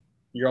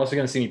You're also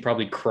going to see me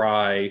probably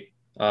cry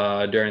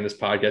during this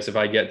podcast if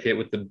I get hit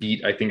with the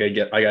beat. I think I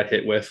got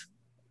hit with.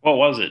 What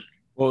was it?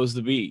 What was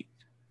the beat?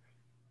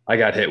 I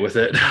got hit with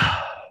it.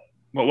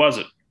 What was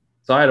it?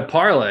 So I had a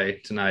parlay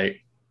tonight,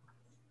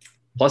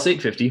 plus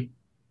 850,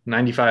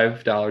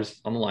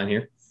 $95 on the line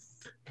here.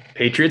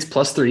 Patriots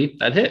plus 3,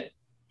 that hit.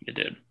 It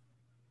did.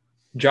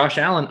 Josh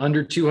Allen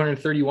under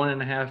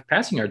 231.5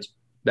 passing yards,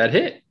 that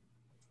hit.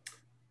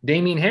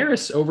 Damian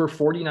Harris over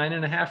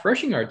 49.5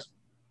 rushing yards,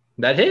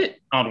 that hit.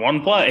 On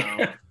one play.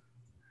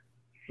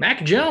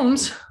 Mac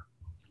Jones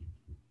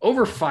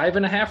over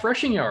 5.5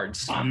 rushing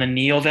yards. On the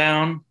kneel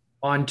down.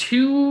 On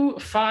 2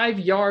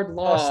 5-yard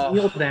loss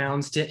kneel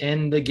downs to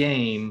end the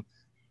game.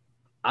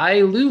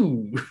 I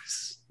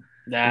lose.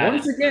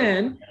 Once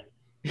again,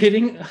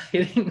 hitting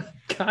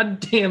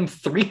goddamn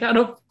 3 out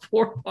of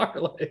 4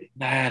 parlay.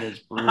 That is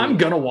brutal. I'm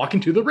gonna walk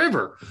into the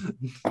river.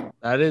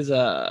 That's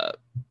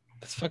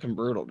fucking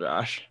brutal,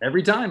 Josh.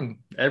 Every time.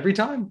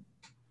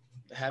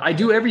 I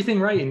do everything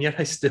right, and yet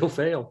I still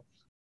fail.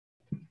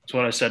 That's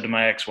what I said to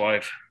my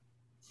ex-wife.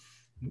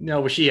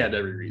 No, but she had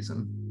every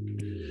reason.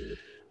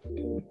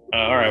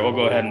 All right, we'll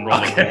go ahead and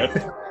roll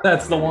it.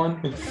 That's the one.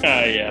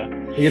 Yeah.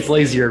 He gets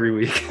lazier every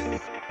week.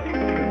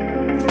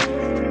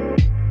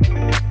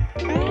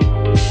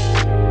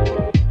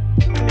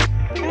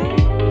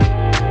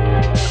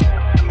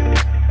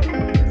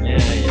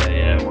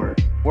 Yeah.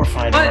 We're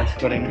finding our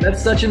footing.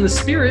 That's such in the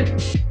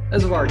spirit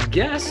as of our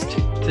guest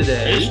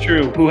today. It is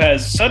true. Who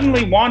has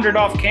suddenly wandered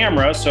off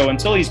camera. So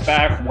until he's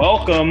back,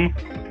 welcome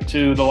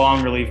to the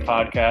Long Relief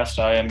Podcast.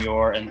 I am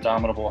your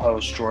indomitable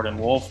host, Jordan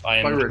Wolf. I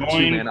am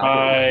joined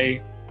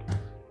by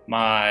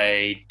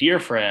my dear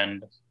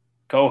friend,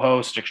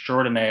 co-host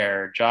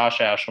extraordinaire, Josh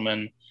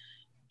Ashelman,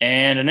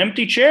 and an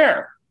empty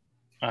chair.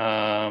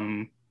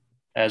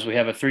 As we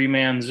have a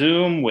 3-man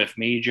Zoom with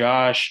me,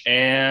 Josh,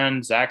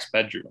 and Zach's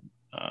bedroom.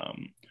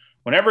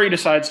 Whenever he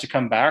decides to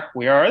come back,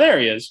 there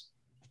he is.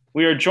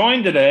 We are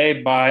joined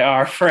today by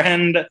our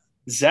friend,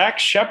 Zach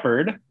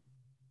Shepard,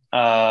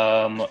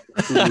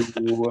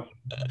 who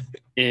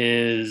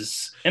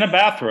is in a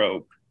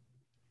bathrobe.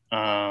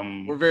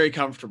 We're very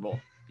comfortable.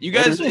 You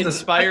guys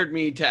inspired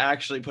me to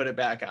actually put it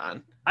back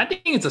on. I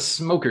think it's a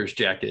smoker's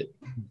jacket.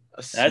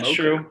 That's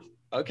true.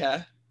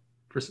 Okay.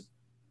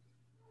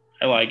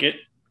 I like it.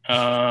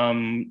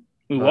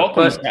 We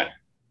welcome Zach.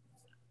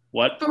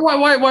 What?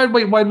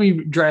 Why'd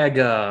we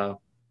drag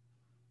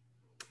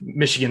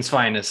Michigan's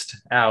finest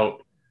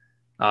out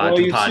to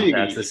the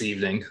podcast this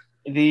evening?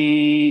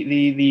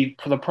 The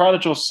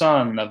prodigal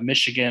son of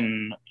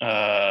Michigan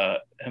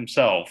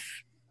himself,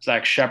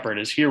 Zach Shepard,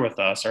 is here with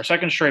us. Our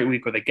second straight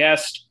week with a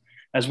guest,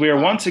 as we are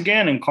once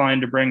again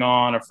inclined to bring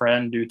on a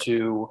friend due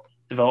to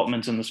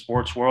developments in the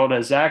sports world,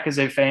 as Zach is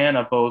a fan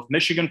of both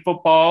Michigan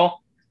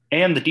football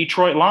and the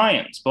Detroit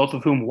Lions, both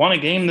of whom won a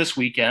game this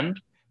weekend.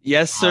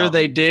 Yes, sir.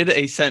 They did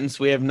a sentence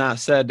we have not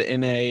said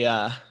in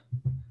a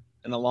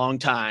long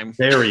time.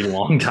 Very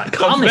long time.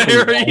 Long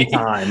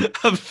time.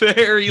 A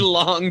very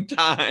long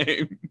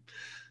time.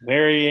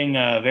 Varying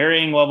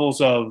levels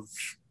of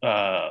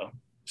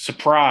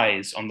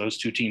surprise on those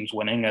two teams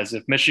winning, as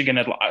if Michigan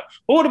had – what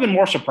would have been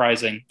more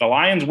surprising, the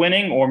Lions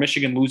winning or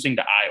Michigan losing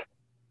to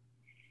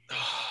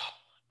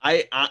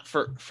Iowa?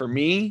 For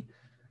me –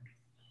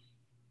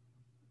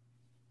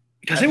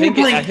 because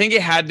I think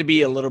it had to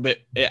be a little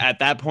bit at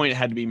that point. It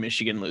had to be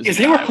Michigan losing because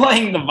they were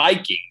playing the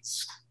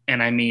Vikings,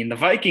 and I mean the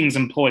Vikings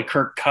employ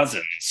Kirk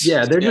Cousins.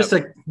 Yeah, they're just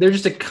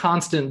a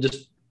constant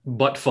just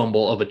butt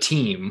fumble of a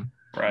team.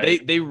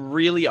 Right? They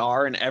really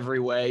are in every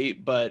way.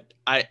 But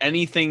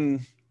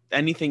anything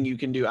you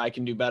can do, I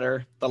can do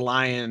better. The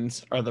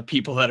Lions are the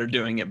people that are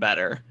doing it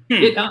better.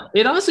 It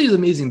honestly is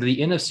amazing that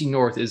the NFC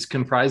North is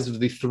comprised of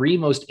the 3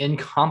 most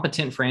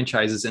incompetent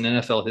franchises in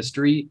NFL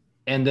history.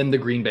 And then the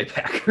Green Bay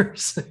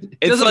Packers.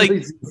 It's like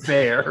really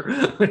fair.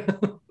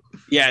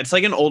 Yeah, it's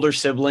like an older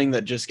sibling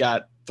that just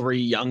got 3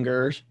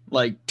 younger.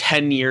 Like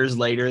 10 years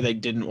later, they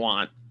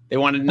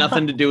wanted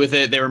nothing to do with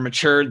it. They were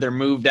matured. They're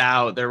moved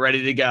out. They're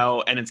ready to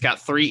go. And it's got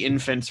 3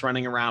 infants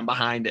running around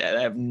behind it.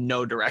 They have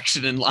no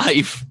direction in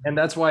life. And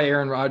that's why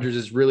Aaron Rodgers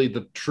is really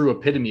the true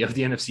epitome of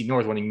the NFC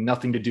North, wanting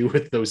nothing to do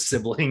with those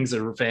siblings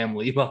or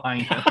family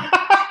behind him.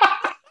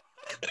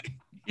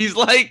 He's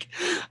like,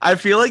 I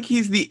feel like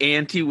he's the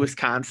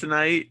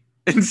anti-Wisconsinite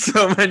in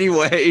so many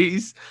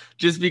ways,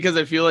 just because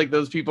I feel like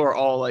those people are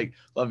all like,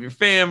 love your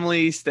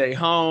family, stay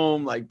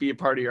home, like be a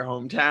part of your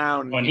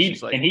hometown. And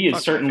he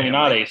is certainly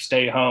not a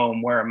stay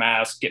home, wear a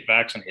mask, get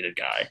vaccinated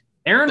guy.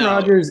 Aaron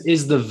Rodgers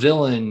is the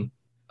villain,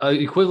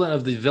 equivalent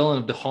of the villain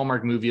of the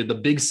Hallmark movie of the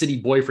big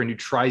city boyfriend who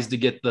tries to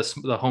get the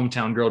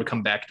hometown girl to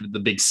come back to the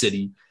big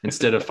city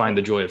instead of find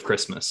the joy of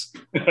Christmas.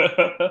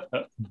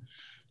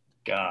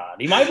 God,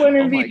 he might win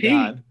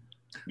MVP.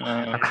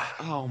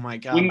 Oh my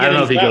God! We can get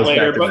into that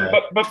later,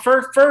 but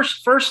first,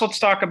 let's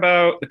talk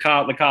about the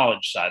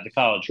college side, the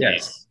college game.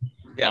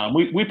 Yeah,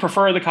 we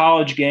prefer the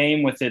college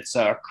game with its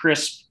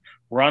crisp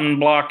run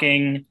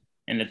blocking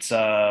and its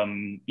I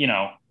don't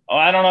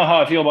know how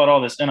I feel about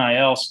all this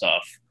NIL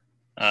stuff.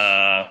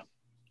 I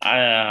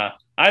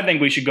I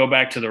think we should go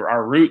back to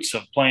our roots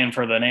of playing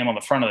for the name on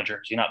the front of the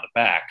jersey, not the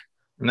back.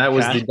 And that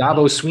was the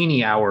Dabo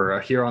Sweeney hour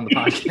here on the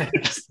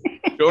podcast.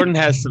 Jordan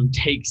has some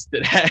takes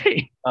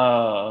today.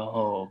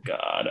 Oh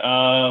God.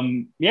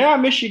 Yeah,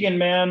 Michigan,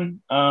 man.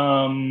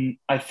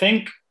 I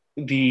think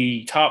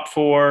the top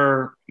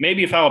four,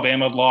 maybe if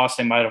Alabama had lost,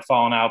 they might have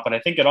fallen out, but I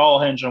think it all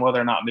hinged on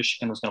whether or not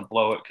Michigan was going to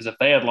blow it. Because if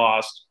they had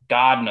lost,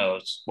 God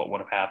knows what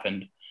would have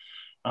happened.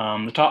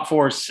 The top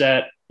four is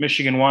set.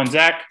 Michigan won.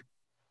 Zach,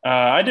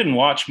 I didn't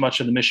watch much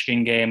of the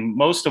Michigan game.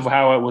 Most of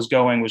how it was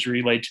going was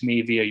relayed to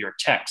me via your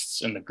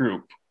texts in the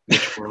group,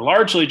 which were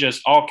largely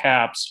just all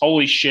caps.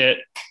 Holy shit.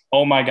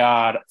 Oh my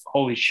God.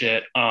 Holy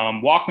shit.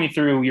 Walk me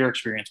through your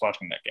experience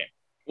watching that game.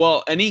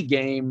 Well, any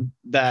game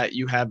that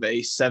you have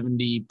a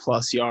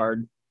 70-plus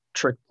yard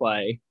trick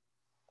play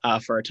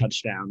for a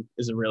touchdown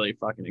is a really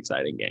fucking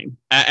exciting game.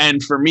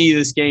 And for me,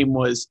 this game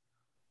was,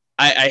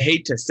 I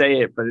hate to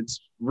say it, but it's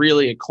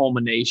really a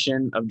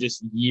culmination of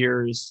just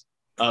years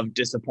of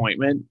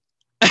disappointment.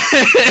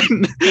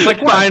 Like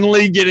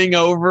finally getting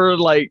over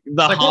like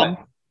the like hump.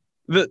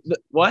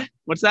 What?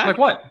 What's that? Like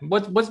what?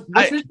 What's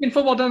Michigan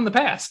football done in the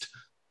past?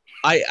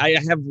 I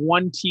have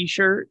one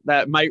T-shirt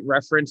that might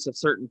reference a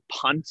certain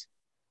punt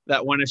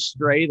that went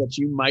astray that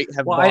you might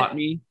have bought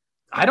me.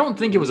 I don't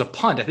think it was a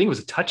punt. I think it was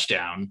a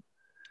touchdown.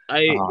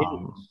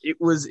 It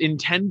was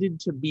intended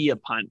to be a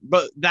punt.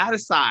 But that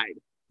aside,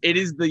 it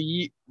is the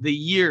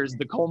years,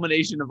 the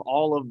culmination of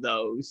all of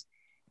those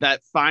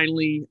that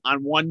finally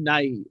on one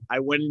night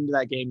I went into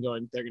that game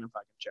going, they're going to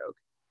fucking choke.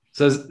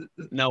 So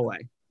no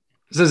way.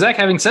 So Zach,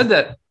 having said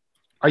that,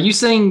 are you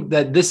saying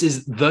that this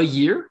is the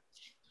year?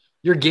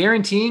 You're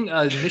guaranteeing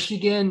a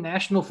Michigan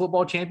National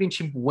Football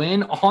Championship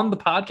win on the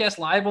podcast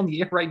live on the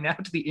air right now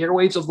to the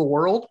airwaves of the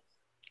world?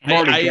 I'm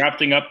already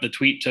drafting up the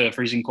tweet to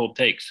Freezing Cold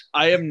Takes.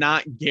 I am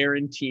not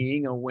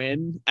guaranteeing a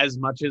win as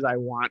much as I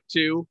want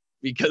to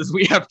because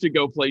we have to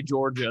go play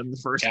Georgia in the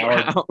first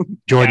round.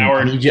 Jordan,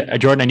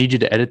 I need you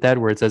to edit that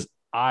where it says,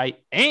 I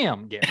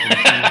am guaranteeing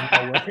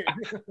a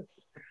win.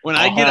 When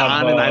I get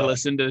on and I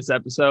listen to this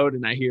episode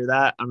and I hear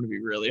that, I'm going to be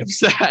really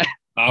upset.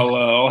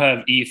 I'll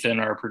have Ethan,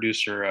 our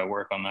producer,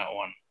 work on that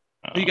one.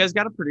 You guys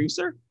got a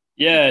producer?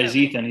 Yeah, it's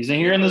Ethan. He's in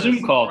here in the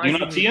Zoom call. Do you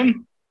not see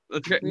him?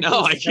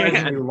 No, I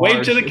can't.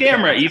 Wave to the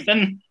camera,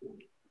 Ethan.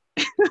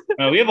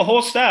 We have a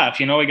whole staff.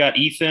 You know, we got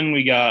Ethan,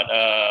 we got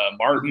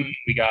Martin,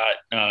 we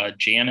got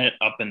Janet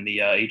up in the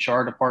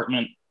HR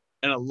department.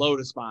 And a load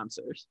of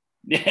sponsors.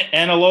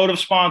 And a load of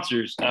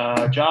sponsors.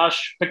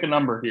 Josh, pick a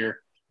number here.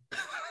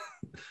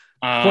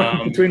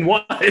 Between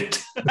what?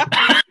 I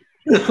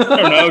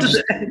don't know.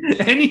 Just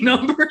any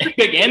number?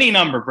 Pick any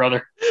number,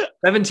 brother.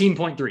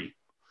 17.3.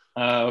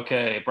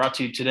 Okay. Brought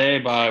to you today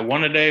by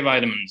One A Day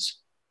Vitamins.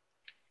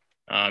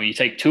 You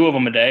take 2 of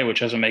them a day,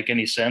 which doesn't make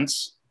any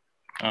sense.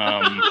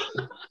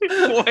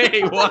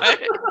 Wait, what?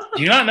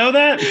 Do you not know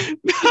that?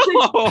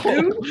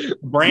 No.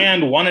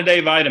 Brand One A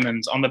Day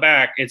Vitamins. On the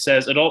back, it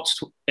says adults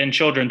and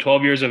children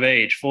 12 years of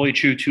age fully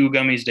chew 2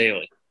 gummies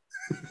daily.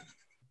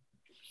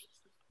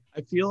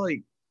 I feel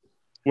like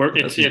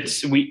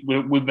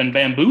we've been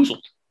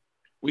bamboozled.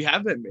 We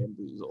have been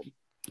bamboozled.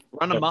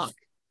 Run amok.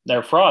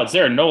 They're frauds.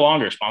 They're no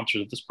longer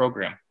sponsors of this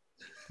program.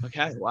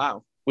 Okay,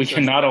 wow. We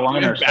cannot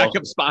align ourselves.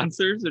 Backup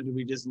sponsors, or did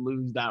we just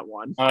lose that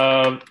one?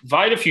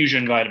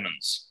 VitaFusion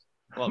vitamins.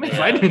 Well, how many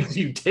vitamins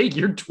do you take?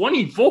 You're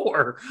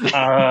 24.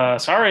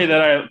 Sorry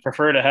that I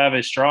prefer to have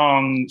a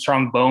strong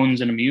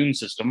bones and immune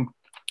system.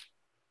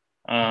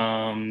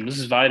 This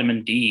is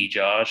vitamin D,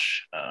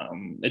 Josh.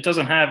 It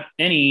doesn't have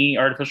any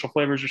artificial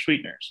flavors or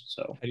sweeteners.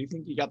 So, how do you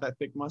think you got that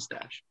thick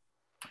mustache?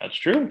 That's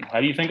true. How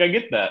do you think I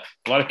get that?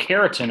 A lot of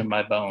keratin in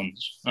my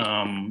bones.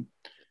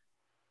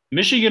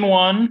 Michigan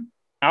won.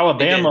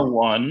 Alabama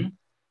won.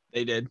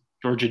 They did.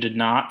 Georgia did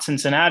not.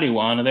 Cincinnati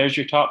won. And there's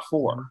your top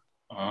 4.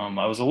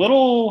 I was a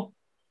little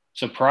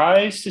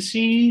surprised to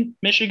see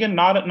Michigan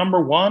not at number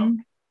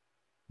 1.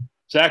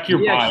 Zach,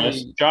 you're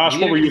biased. Josh,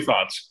 what were your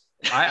thoughts?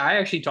 I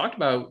actually talked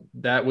about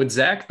that with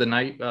Zach the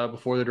night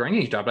before the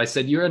drainage job. I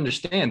said, you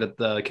understand that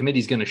the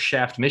committee's going to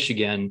shaft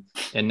Michigan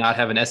and not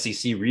have an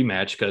SEC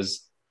rematch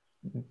because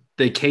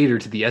they cater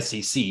to the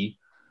SEC.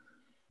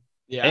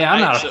 Yeah, hey,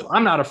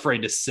 I'm not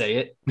afraid to say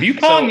it. Are you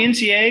calling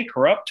NCAA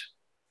corrupt?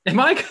 Am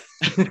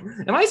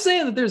I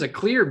saying that there's a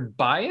clear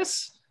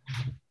bias?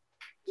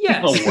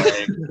 Yes.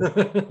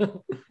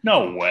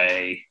 No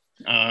way.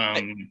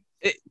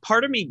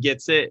 Part of me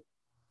gets it.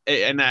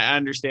 And I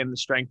understand the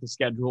strength of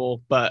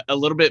schedule, but a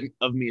little bit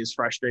of me is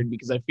frustrated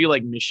because I feel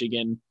like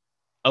Michigan,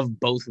 of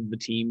both of the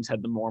teams,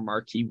 had the more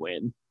marquee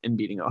win in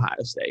beating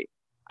Ohio State.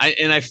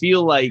 I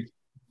feel like,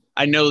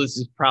 I know this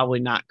is probably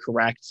not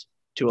correct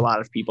to a lot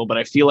of people, but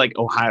I feel like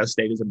Ohio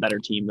State is a better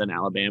team than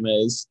Alabama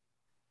is,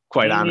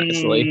 quite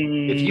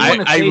honestly.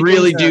 I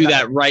really do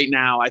that right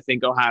now. I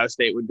think Ohio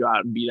State would go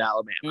out and beat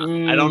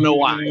Alabama. I don't know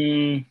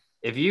why.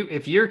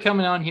 If you're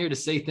coming on here to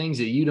say things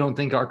that you don't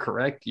think are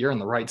correct, you're in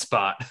the right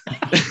spot.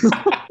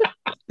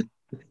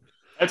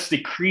 That's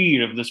the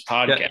creed of this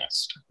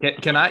podcast.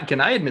 Can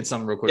I admit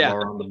something real quick while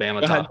we're on the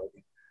Bama topic?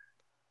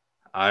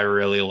 I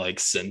really like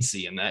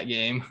Cincy in that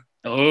game.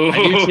 Oh,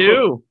 I do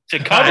too. To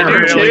cover, I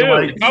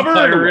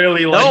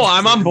really like. No,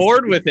 I'm on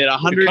board with it.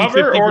 150%. To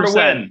cover or to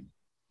win?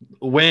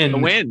 Win. To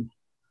win.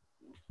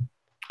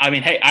 I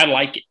mean, hey, I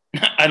like it.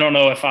 I don't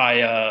know if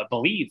I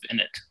believe in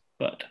it,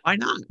 but why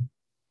not?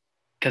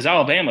 Because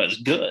Alabama is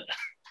good.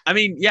 I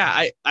mean,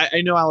 yeah,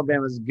 I know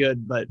Alabama's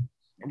good, but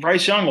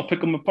Bryce Young will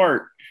pick them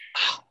apart.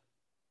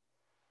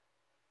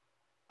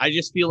 I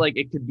just feel like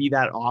it could be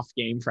that off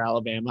game for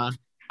Alabama.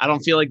 I don't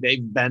feel like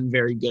they've been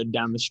very good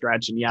down the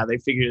stretch. And yeah, they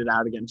figured it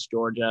out against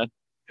Georgia,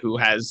 who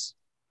has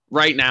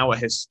right now a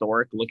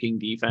historic looking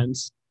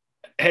defense.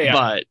 Hey,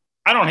 but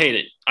I don't hate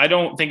it. I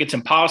don't think it's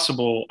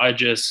impossible. I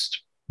don't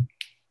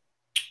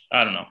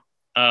know.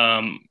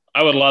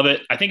 I would love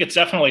it. I think it's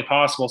definitely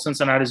possible.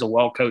 Cincinnati's a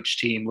well-coached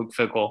team. Luke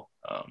Fickell.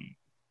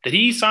 Did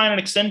he sign an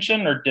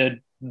extension or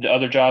did the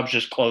other jobs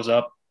just close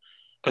up?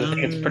 Because I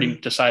think it's pretty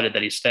decided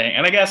that he's staying.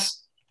 And I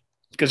guess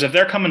because if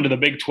they're coming to the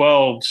Big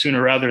 12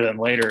 sooner rather than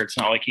later, it's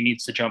not like he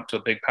needs to jump to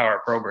a big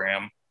power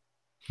program.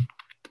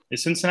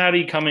 Is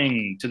Cincinnati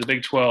coming to the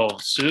Big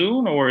 12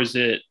 soon, or is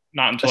it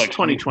not until like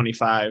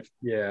 2025?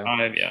 Yeah.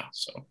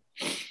 So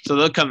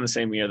they'll come the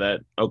same year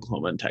that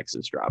Oklahoma and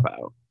Texas drop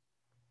out.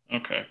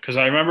 Okay, because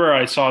I remember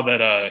I saw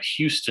that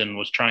Houston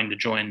was trying to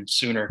join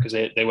sooner because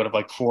they would have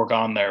like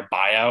foregone their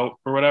buyout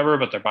or whatever,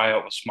 but their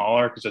buyout was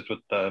smaller because it's with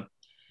the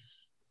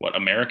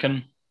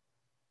American.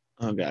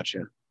 Oh,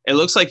 gotcha. It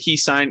looks like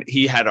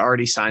he had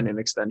already signed an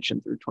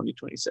extension through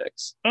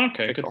 2026.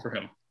 Okay, good for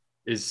him.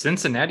 Is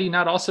Cincinnati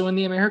not also in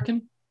the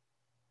American?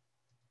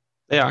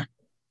 They are.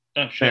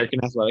 Oh, shit.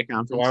 American Athletic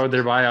Conference. So why would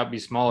their buyout be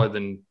smaller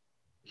than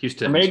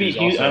Houston? Or maybe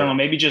I don't know.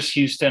 Maybe just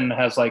Houston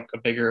has like a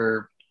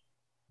bigger.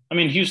 I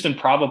mean, Houston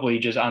probably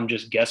I'm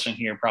just guessing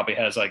here, probably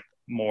has like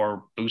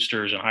more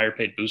boosters and higher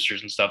paid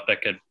boosters and stuff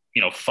that could,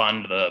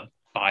 fund the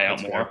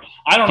buyout more.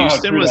 I don't know.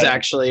 Houston was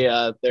actually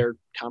their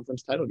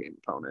conference title game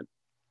opponent.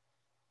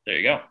 There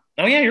you go.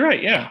 Oh, yeah, you're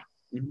right. Yeah.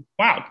 Mm-hmm.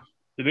 Wow.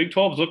 The Big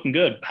 12 is looking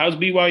good. How's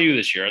BYU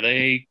this year? Are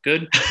they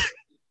good?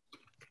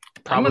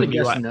 Probably beat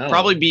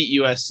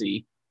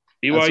USC.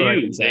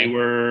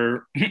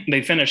 BYU,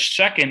 they finished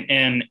second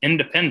in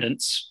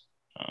independence.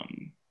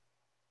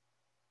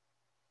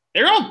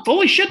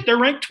 Holy shit, they're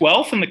ranked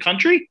 12th in the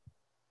country.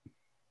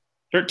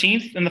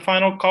 13th in the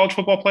final college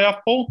football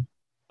playoff poll.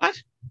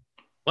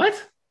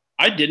 What?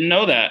 I didn't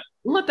know that.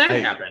 Let that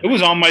happen. It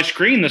was on my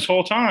screen this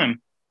whole time.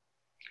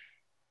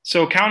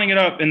 So counting it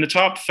up, in the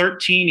top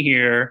 13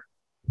 here,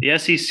 the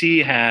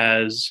SEC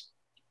has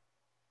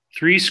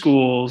 3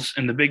 schools,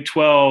 and the Big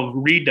 12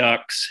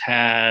 Redux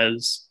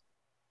has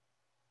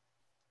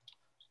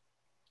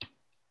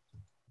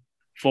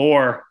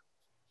 4.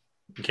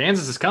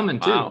 Kansas is coming,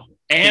 too. Wow.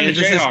 And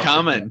Kansas is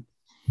coming.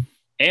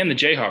 And the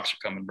Jayhawks are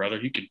coming, brother.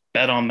 You could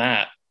bet on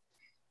that.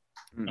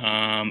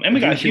 And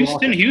we got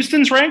Houston.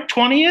 Houston's ranked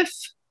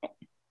 20th.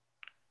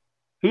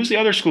 Who's the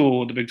other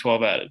school the Big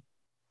 12 added?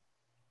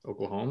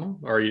 Oklahoma?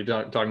 Or are you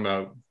talking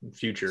about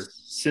future?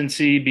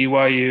 Cincy,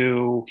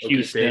 BYU,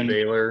 Houston. State,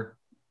 Baylor.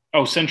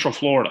 Oh, Central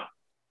Florida.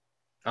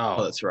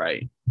 Oh, that's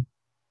right.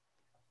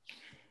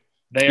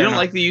 You don't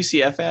like the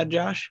UCF ad,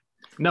 Josh?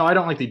 No, I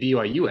don't like the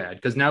BYU ad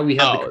because now we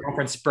have the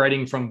conference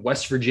spreading from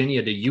West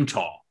Virginia to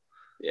Utah.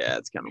 Yeah,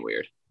 it's kind of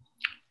weird.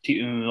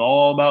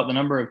 All about the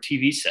number of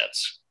TV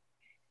sets.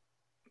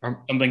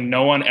 Something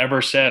no one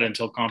ever said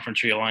until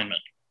conference realignment.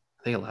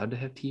 Are they allowed to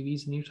have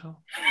TVs in Utah?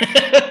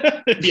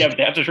 Yeah, but they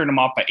have to turn them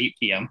off by 8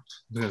 p.m.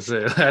 I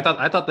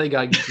thought they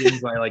got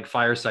games by like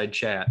fireside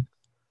chat.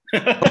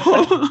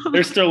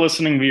 They're still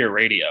listening via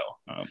radio.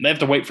 They have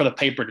to wait for the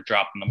paper to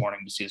drop in the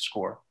morning to see the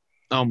score.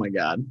 Oh my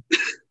God.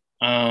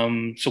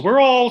 So we're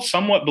all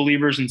somewhat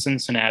believers in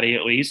Cincinnati,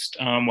 at least.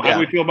 How do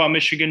we feel about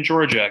Michigan,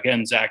 Georgia?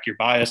 Again, Zach, you're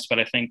biased, but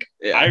I think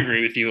I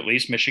agree with you. At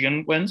least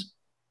Michigan wins.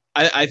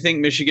 I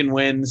think Michigan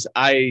wins.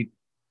 I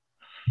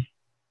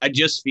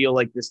just feel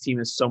like this team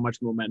has so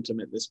much momentum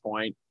at this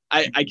point.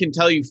 I can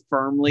tell you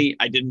firmly,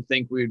 I didn't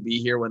think we would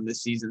be here when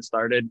this season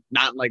started.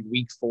 Not like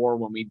week 4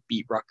 when we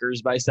beat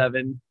Rutgers by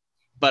 7.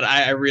 But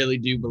I really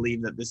do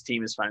believe that this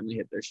team has finally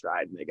hit their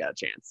stride and they got a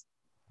chance.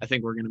 I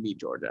think we're going to beat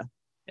Georgia.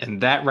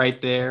 And that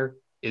right there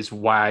is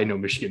why I know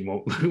Michigan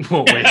won't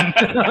win.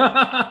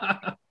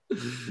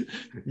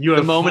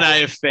 The moment I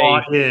have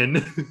faith in.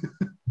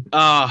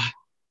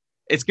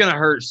 It's going to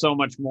hurt so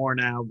much more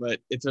now, but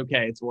it's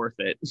okay. It's worth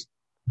it.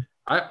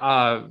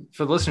 For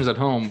the listeners at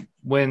home,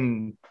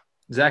 when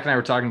Zach and I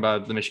were talking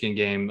about the Michigan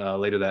game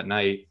later that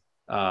night,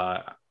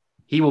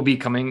 he will be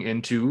coming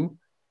into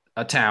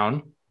a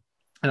town.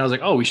 And I was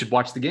like, oh, we should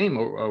watch the game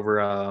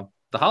over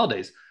the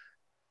holidays.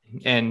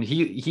 And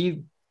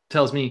he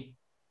tells me,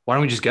 why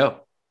don't we just go? I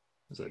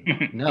was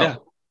like, no. Yeah.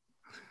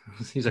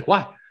 He's like,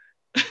 why?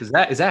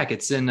 Zach,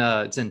 it's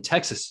in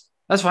Texas.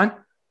 That's fine.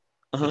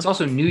 Uh-huh. It's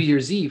also New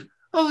Year's Eve.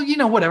 Oh,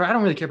 whatever. I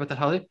don't really care about that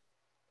holiday.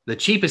 The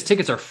cheapest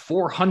tickets are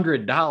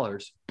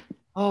 $400.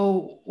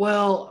 Oh,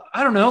 well,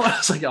 I don't know. I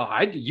was like,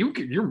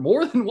 you're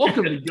more than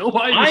welcome to go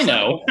by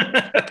yourself. I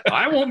know.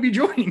 I won't be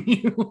joining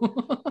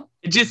you.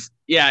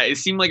 It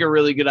seemed like a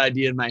really good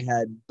idea in my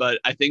head, but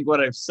I think what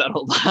I've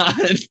settled on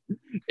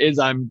is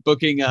I'm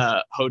booking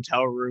a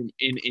hotel room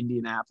in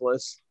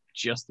Indianapolis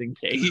just in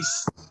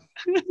case.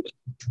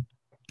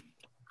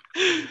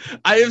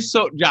 I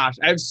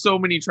have so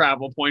many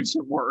travel points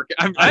from work.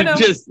 I know.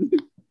 Is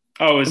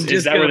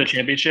that where the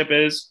championship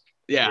is?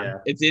 Yeah,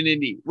 it's in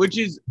Indy, which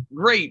is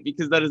great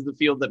because that is the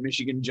field that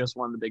Michigan just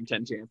won the Big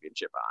Ten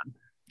championship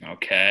on.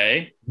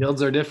 Okay.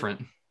 Fields are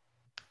different.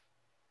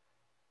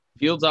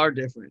 Fields are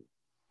different.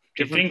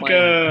 Do you think,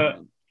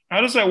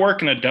 how does that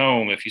work in a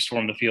dome if you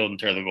storm the field and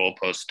tear the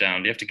goalposts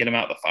down? Do you have to get them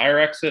out the fire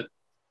exit?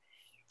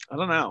 I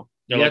don't know.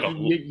 They're like a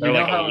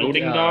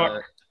loading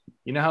dock?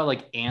 You know how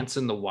like ants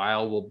in the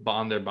wild will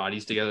bond their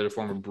bodies together to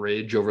form a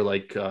bridge over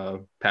like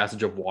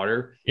passage of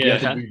water? Yeah. You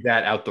have to do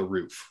that out the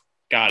roof.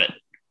 Got it.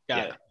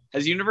 Got it.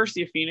 Has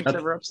University of Phoenix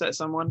ever upset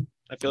someone?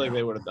 I feel like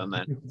they would have done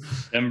that.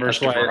 That's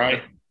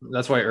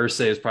why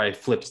Irsay has probably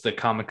flips the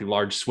comically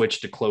large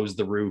switch to close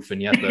the roof, and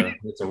yet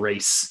it's a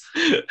race.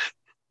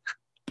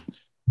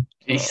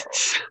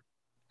 Jesus.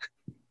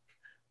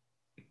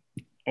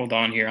 Hold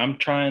on here. I'm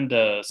trying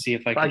to see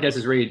if I can. I guess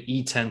it's rated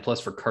E10 plus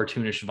for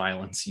cartoonish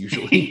violence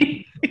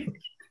usually.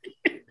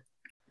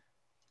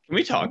 Can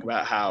we talk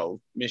about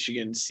how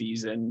Michigan's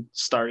season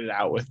started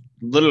out with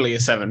literally a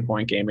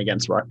 7-point game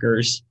against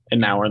Rutgers, and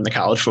now we're in the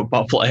college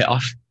football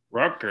playoff?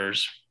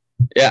 Rutgers?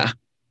 Yeah.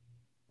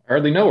 I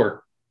hardly know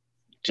her.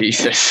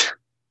 Jesus.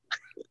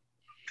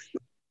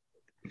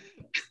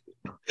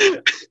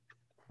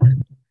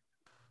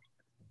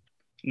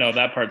 No,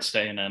 that part's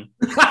staying in.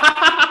 All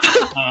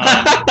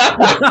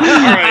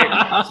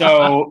right.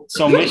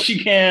 So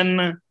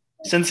Michigan,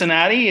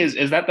 Cincinnati,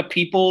 is that the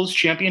People's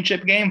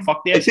Championship game?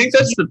 Fuck the SEC. I think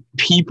that's the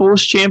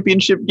People's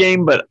Championship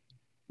game, but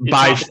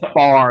by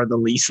far the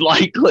least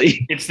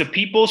likely. It's the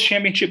People's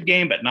Championship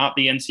game, but not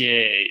the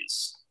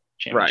NCAA's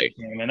championship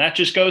game. And that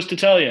just goes to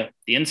tell you,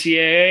 the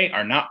NCAA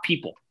are not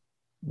people.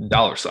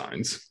 Dollar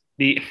signs.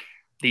 The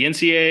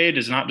NCAA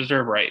does not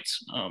deserve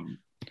rights.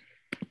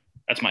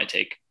 That's my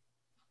take.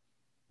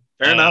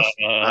 Fair enough,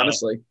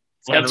 honestly.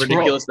 It's kind of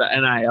ridiculous that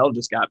NIL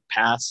just got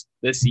passed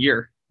this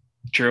year.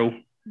 True.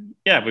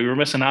 Yeah, we were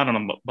missing out on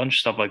a bunch of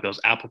stuff like those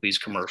Applebee's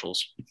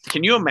commercials.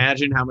 Can you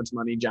imagine how much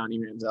money Johnny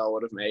Manziel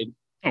would have made?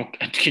 Oh,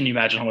 can you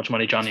imagine how much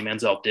money Johnny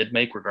Manziel did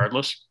make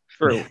regardless?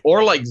 True.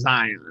 Or like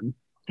Zion.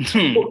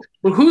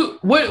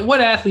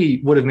 What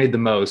athlete would have made the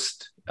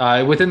most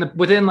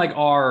within like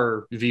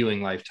our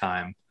viewing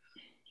lifetime?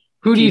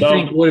 Who do you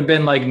think would have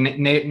been like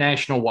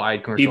national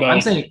wide commercial?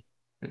 I'm saying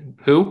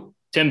who?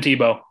 Tim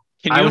Tebow.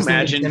 Can you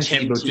imagine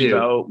Tim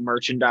Tebow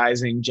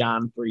merchandising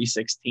John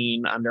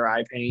 3:16 under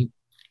eye paint?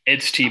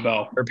 It's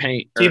Tebow. Or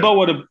paint. Tebow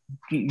would have.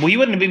 We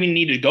wouldn't have even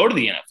needed to go to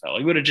the NFL.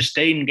 He would have just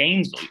stayed in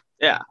Gainesville.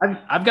 Yeah,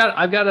 I've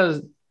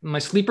got my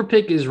sleeper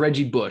pick is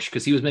Reggie Bush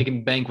because he was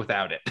making bank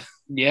without it.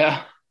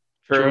 Yeah,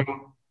 true.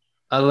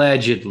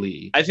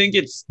 Allegedly, I think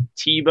it's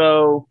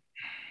Tebow,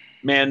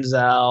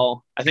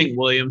 Manziel. I think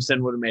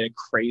Williamson would have made a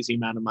crazy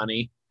amount of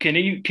money. Can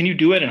you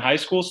do it in high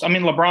school? I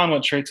mean, LeBron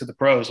went straight to the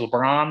pros.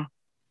 LeBron.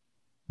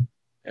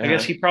 I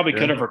guess he probably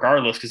could have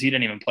regardless because he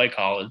didn't even play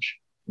college.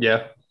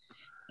 Yeah.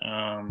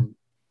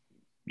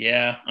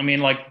 Yeah. I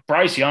mean, like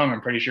Bryce Young, I'm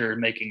pretty sure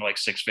making like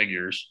 6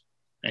 figures,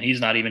 and he's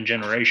not even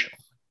generational.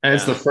 And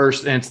it's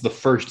the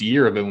first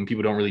year of it when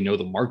people don't really know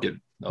the market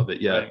of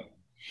it yet.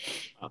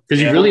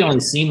 Because you've really only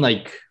seen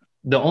like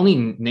the only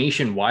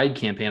nationwide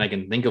campaign I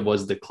can think of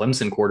was the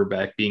Clemson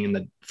quarterback being in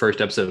the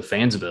first episode of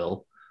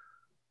Fansville.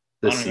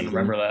 I don't even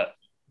remember that.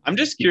 I'm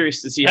just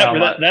curious to see how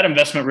that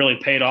investment really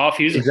paid off.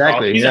 He's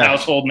a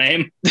household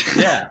name.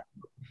 Yeah.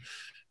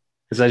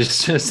 Because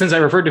since I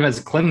referred to him as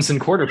a Clemson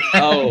quarterback.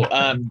 Oh,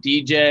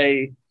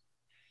 DJ.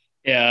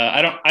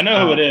 Yeah, I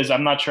know who it is.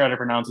 I'm not sure how to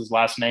pronounce his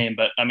last name,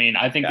 but I mean,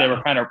 I think they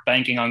were kind of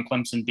banking on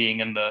Clemson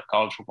being in the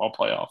college football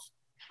playoff.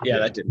 Yeah,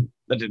 that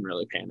didn't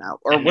really pan out.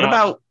 Or what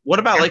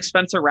about like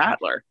Spencer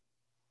Rattler?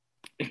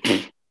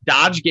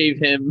 Dodge gave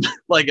him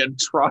like a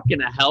truck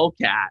and a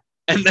Hellcat,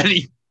 and then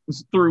he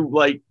threw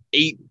like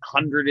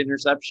 800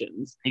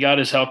 interceptions. He got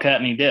his Hellcat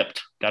and he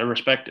dipped. Got to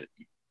respect it.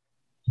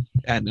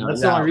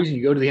 That's the only reason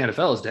you go to the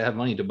NFL is to have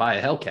money to buy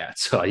a Hellcat.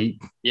 So he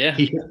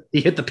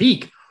hit the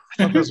peak.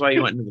 I thought that's why he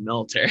went into the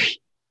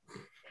military.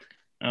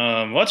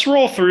 Let's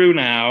roll through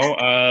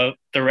now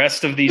the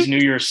rest of these New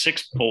Year's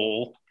Six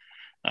Bowl.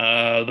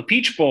 The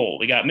Peach Bowl.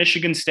 We got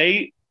Michigan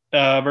State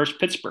versus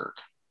Pittsburgh.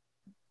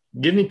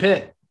 Give me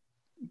Pitt.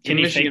 Can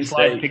he fake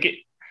slide Pickett?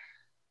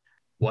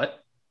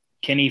 What?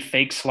 Can he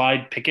fake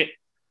slide Pickett?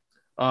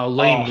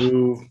 Lane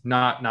move.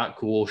 Not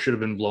cool. Should have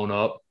been blown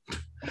up.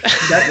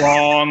 That's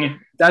wrong.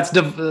 That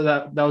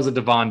was a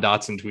Devon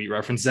Dotson tweet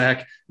reference,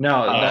 Zach.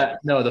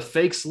 The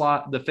fake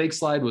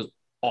slide was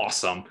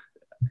awesome.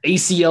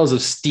 ACLs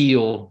of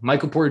steel.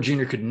 Michael Porter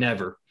Jr. could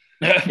never.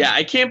 Yeah,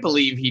 I can't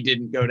believe he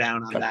didn't go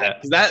down on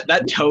that.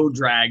 That toe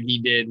drag he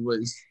did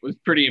was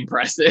pretty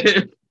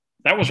impressive.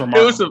 That was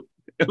remarkable.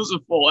 It was a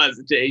full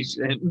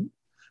hesitation.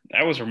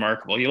 That was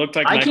remarkable. He looked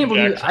like I Michael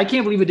can't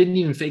Jackson. believe it didn't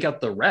even fake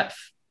out the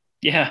ref.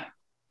 Yeah.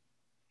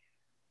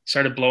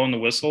 Started blowing the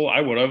whistle.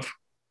 I would have.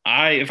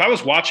 If I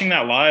was watching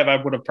that live, I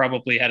would have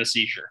probably had a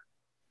seizure.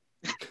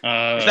 If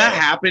that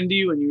happened to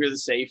you when you were the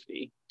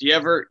safety,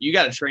 you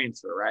got to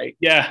transfer, right?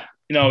 Yeah.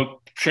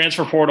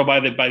 Transfer portal by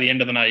the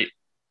end of the night.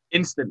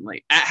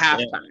 Instantly at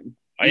halftime.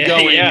 Yeah. You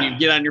go in, you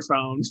get on your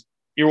phone.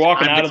 You're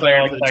walking out of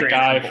there like the that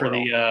guy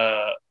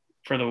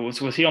portal.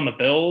 was he on the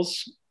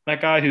Bills? That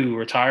guy who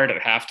retired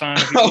at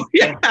halftime? Oh,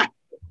 yeah.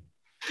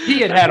 He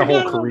had a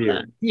whole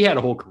career. He had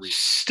a whole career.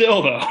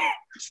 Still, though.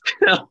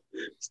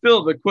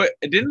 Still, the quit.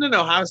 Didn't an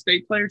Ohio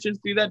State player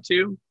just do that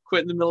too?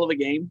 Quit in the middle of a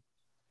game?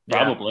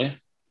 Probably.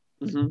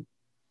 Yeah.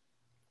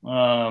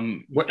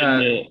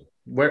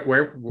 Where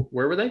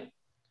were they?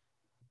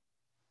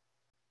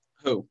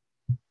 Who?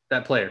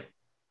 That player.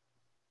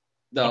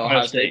 The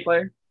Ohio State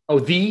player? Oh,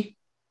 the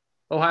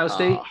Ohio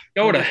State?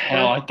 Go to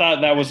hell. I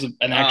thought that was an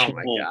actual.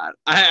 Oh, my God.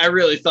 I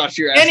really thought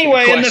you were asking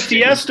Anyway, in the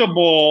Fiesta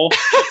Bowl,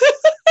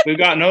 we've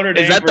got Notre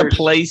Dame. Is that the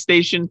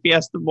PlayStation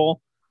Fiesta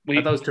Bowl? I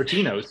thought it was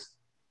Totino's.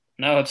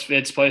 No, it's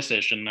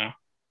PlayStation now.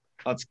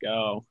 Let's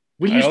go.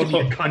 We used to be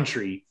a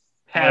country.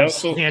 Have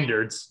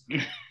standards.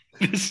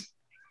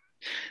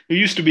 We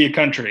used to be a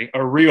country,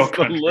 a real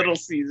country. Little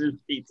Caesars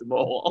Pizza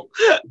Bowl.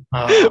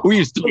 We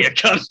used to be a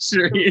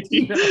country.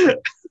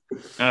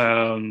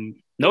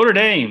 Notre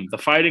Dame, the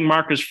Fighting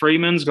Marcus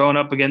Freeman's going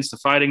up against the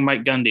Fighting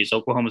Mike Gundy's.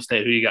 Oklahoma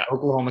State. Who you got?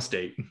 Oklahoma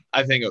State.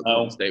 I think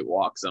Oklahoma State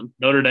walks them.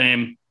 Notre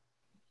Dame.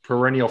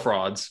 Perennial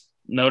frauds.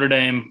 Notre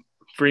Dame.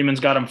 Freeman's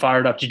got him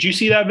fired up. Did you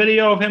see that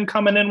video of him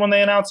coming in when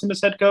they announced him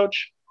as head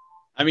coach?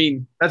 I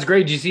mean, that's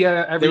great. Did you see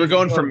they were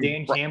going from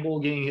Dan Campbell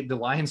getting the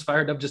Lions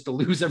fired up just to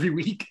lose every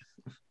week?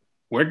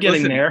 We're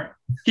getting there.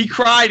 He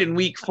cried in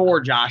week 4,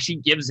 Josh. He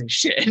gives a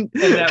shit. And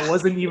that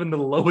wasn't even the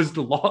lowest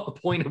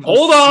point of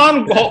Hold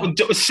on.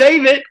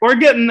 Save it. We're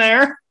getting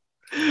there.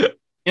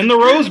 In the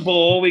Rose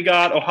Bowl, we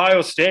got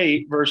Ohio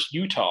State versus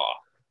Utah.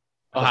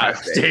 Ohio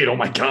State. Oh,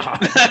 my God.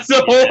 That's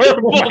a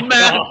horrible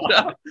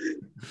matchup.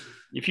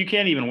 If you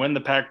can't even win the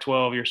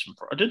Pac-12, you're some.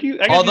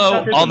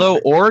 Although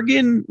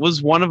Oregon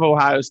was one of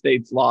Ohio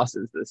State's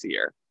losses this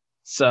year,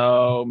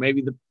 so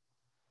maybe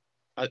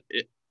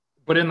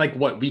but in like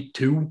what, week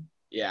 2?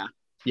 Yeah,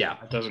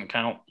 that doesn't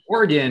count.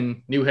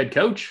 Oregon new head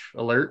coach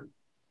alert.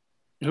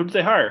 Who did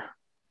they hire?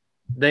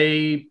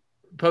 They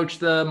poached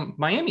the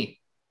Miami.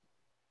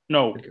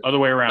 No, other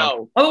way around.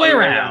 No, other way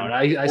around.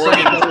 I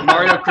saw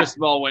Mario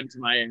Cristobal went to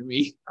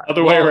Miami.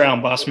 Other way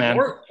around, boss man.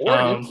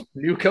 Oregon,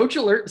 new coach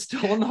alert,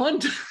 still on the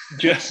hunt.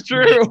 Just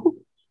true.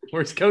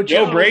 Where's Coach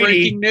Joe Brady?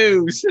 Breaking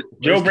news.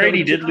 Joe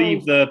Brady did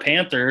leave the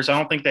Panthers. I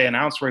don't think they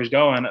announced where he's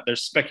going.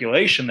 There's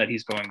speculation that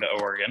he's going to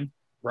Oregon.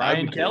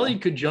 Ryan Kelly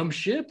could jump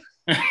ship.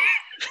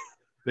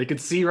 They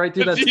could see right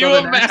through that. Could you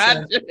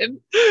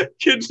imagine?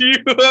 Could you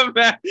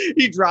imagine?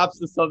 He drops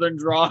the Southern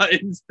draw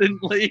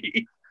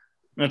instantly.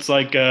 It's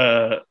like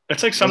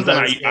something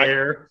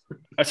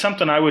it's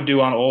something I would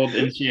do on old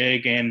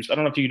NCAA games. I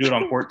don't know if you could do it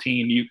on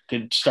 14. You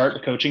could start the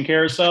coaching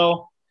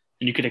carousel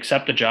and you could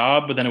accept a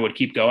job, but then it would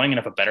keep going. And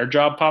if a better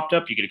job popped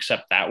up, you could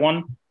accept that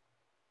one.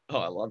 Oh,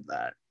 I love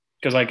that.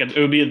 Because it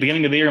would be at the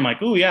beginning of the year. I'm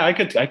like, oh yeah, I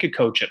could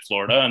coach at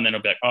Florida, and then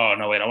it'll be like, oh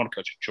no, wait, I want to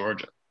coach at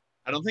Georgia.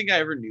 I don't think I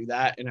ever knew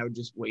that, and I would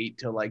just wait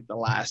till like the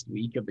last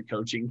week of the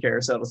coaching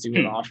carousel to see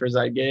what offers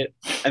I get,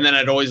 and then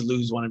I'd always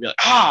lose one and be like,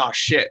 oh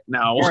shit,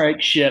 no. All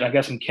right, shit, I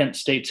guess I'm Kent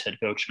State's head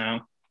coach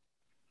now.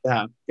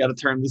 Yeah, got to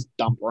turn this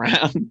dump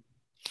around.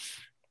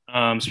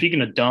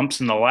 Speaking of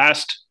dumps, in the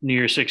last New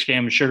Year's Six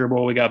game of Sugar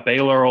Bowl, we got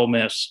Baylor, Ole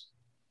Miss.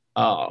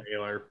 Oh,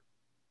 Baylor,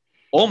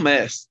 Ole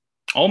Miss.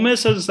 Ole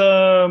Miss is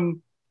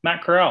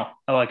Matt Corral.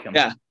 I like him.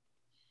 Yeah,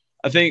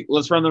 I think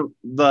let's run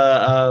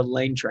the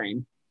Lane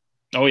train.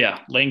 Oh, yeah.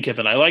 Lane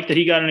Kiffin. I like that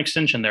he got an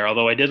extension there,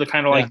 although I did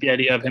kind of like the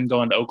idea of him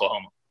going to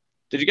Oklahoma.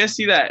 Did you guys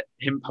see that?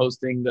 Him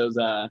posting those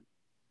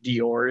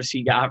Dior's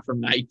he got from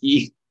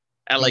Nike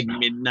at like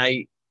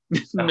midnight,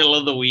 middle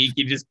of the week.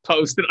 He just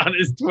posted on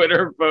his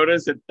Twitter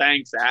photos and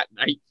thanks at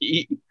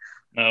Nike.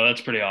 Oh, that's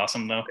pretty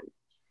awesome, though.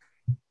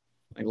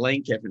 Like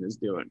Lane Kiffin is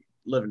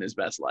living his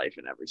best life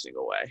in every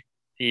single way.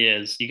 He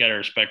is. You got to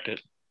respect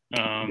it.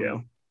 Yeah.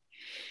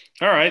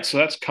 All right. So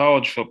that's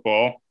college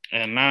football.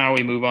 And now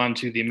we move on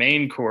to the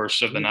main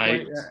course of the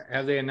night.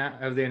 Have they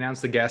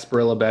announced the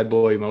Gasparilla Bad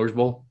Boy Motors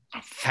Bowl?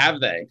 Have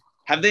they?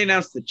 Have they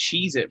announced the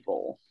Cheez-It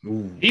Bowl?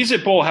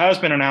 Cheez-It Bowl has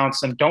been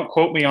announced, and don't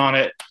quote me on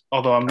it,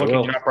 although I'm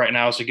looking it up right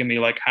now, so give me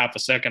like half a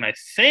second. I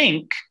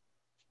think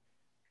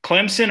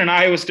Clemson and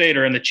Iowa State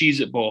are in the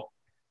Cheez-It Bowl.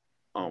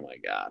 Oh, my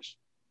gosh.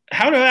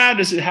 How bad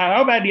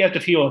do you have to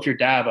feel if you're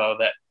Dabo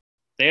that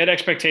they had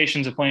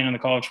expectations of playing in the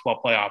college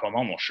football playoff? I'm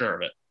almost sure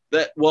of it.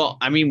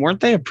 Weren't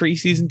they a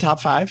preseason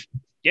top 5?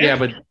 Yeah,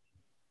 but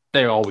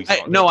they always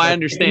are. No, I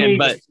understand,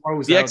 but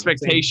the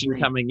expectation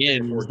coming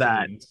in was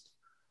that.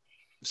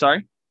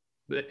 Sorry?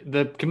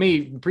 The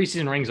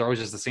preseason rings are always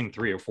just the same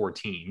 3 or 4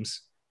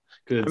 teams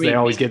because they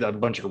always get a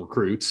bunch of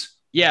recruits.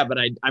 Yeah, but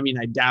I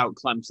doubt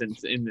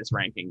Clemson's in this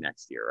ranking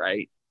next year,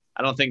 right?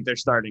 I don't think they're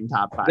starting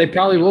top 5. They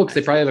probably will because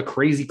they probably have a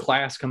crazy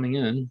class coming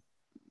in.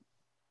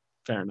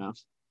 Fair enough.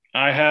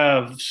 I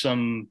have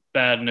some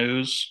bad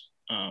news.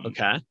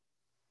 Okay.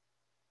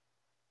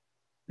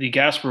 The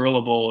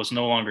Gasparilla Bowl is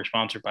no longer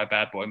sponsored by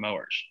Bad Boy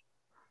Mowers.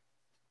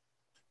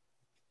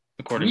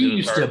 According We to this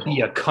used to article.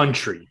 be a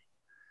country.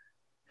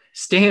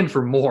 Stand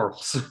for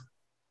morals.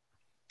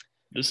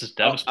 This is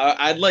devastating.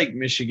 I'd like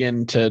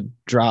Michigan to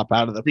drop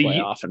out of the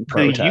playoff and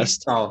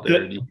protest.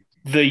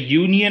 The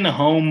Union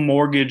Home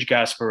Mortgage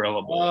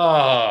Gasparilla Bowl.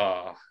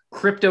 Oh,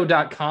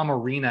 Crypto.com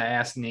arena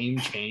ass name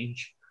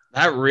change.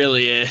 That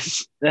really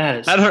is.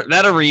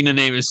 That arena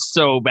name is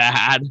so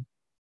bad.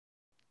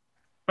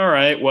 All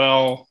right.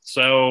 Well,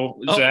 so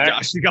Zach,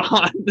 Josh is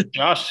gone.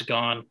 Josh is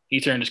gone. He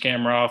turned his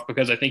camera off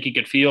because I think he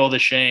could feel the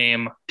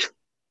shame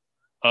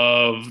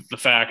of the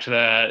fact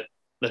that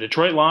the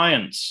Detroit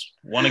Lions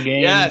won a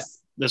game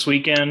this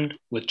weekend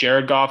with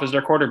Jared Goff as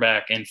their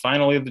quarterback. And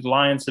finally, the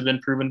Lions have been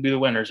proven to be the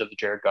winners of the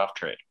Jared Goff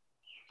trade.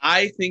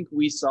 I think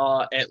we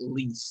saw at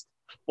least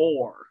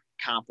 4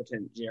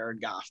 competent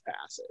Jared Goff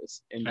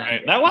passes. In that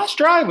game. That last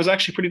drive was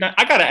actually pretty nice.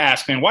 I got to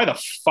ask, man, why the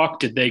fuck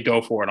did they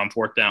go for it on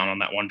 4th down on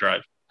that one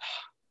drive?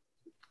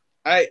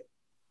 I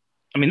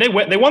mean, they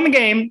won the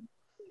game.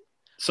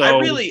 So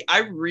I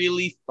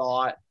really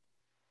thought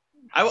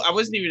I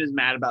wasn't even as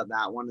mad about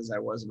that one as I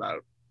was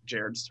about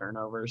Jared's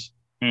turnovers.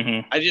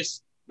 Mm-hmm.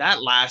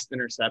 That last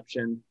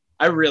interception,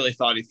 I really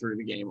thought he threw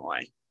the game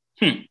away.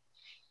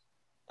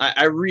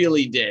 I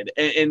really did.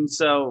 And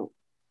so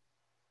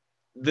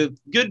the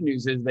good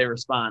news is they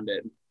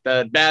responded.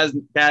 The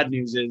bad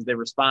news is they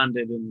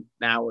responded, and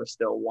now we're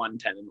still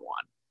 1-10-1.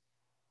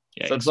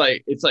 Yeah, so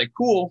it's like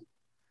cool,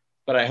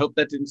 but I hope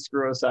that didn't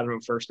screw us out of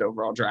a first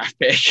overall draft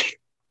pick.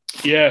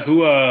 Yeah,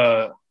 who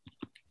look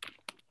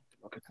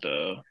at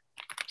the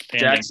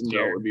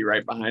Jacksonville would be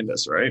right behind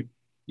us, right?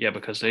 Yeah,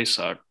 because they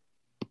suck.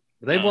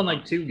 They've won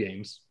like 2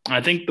 games.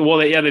 I think. Well,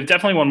 they've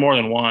definitely won more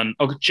than one.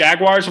 Okay,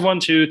 Jaguars have won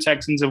 2.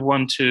 Texans have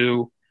won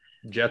 2.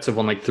 Jets have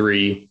won like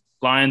 3.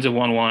 Lions have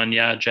won 1.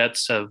 Yeah,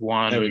 Jets have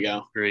won. There we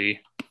go. 3.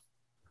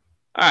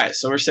 All right,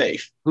 so we're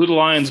safe. Who the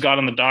Lions got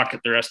on the docket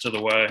the rest of the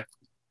way?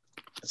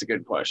 That's a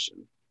good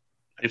question.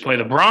 They play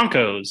the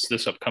Broncos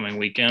this upcoming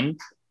weekend.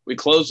 We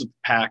close with the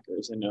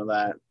Packers. I know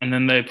that. And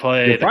then they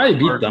play. They'll probably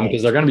beat them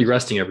because they're going to be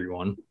resting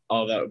everyone.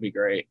 Oh, that would be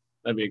great.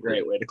 That'd be a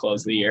great way to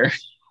close the year.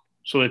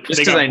 So just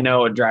because I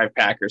know it drive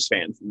Packers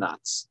fans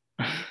nuts.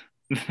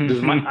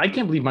 I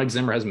can't believe Mike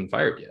Zimmer hasn't been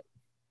fired yet.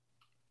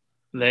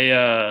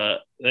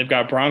 They've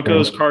got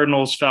Broncos,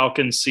 Cardinals,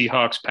 Falcons,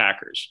 Seahawks,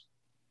 Packers.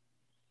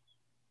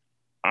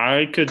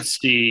 I could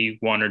see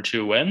 1 or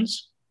 2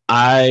 wins.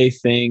 I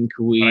think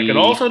I could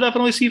also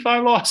definitely see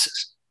 5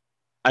 losses.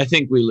 I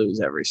think we lose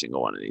every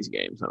single one of these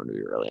games. I'm going to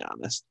be really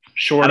honest.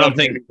 I don't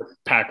think the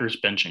Packers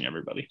benching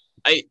everybody.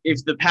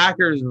 If the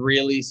Packers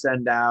really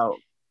send out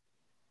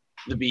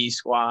the B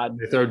squad,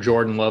 they throw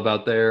Jordan Love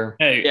out there.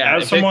 Hey, yeah,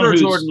 if they throw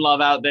Jordan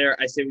Love out there,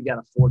 I say we got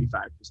a 45%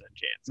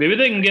 chance. Maybe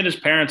they can get his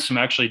parents some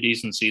actually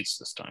decent seats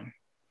this time.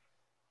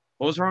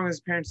 What was wrong with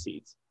his parents'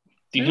 seats?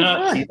 Did you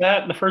not see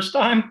that the first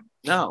time?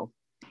 No.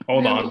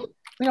 Hold on. Look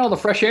at all the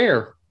fresh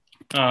air.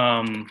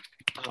 Oh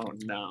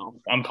no!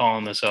 I'm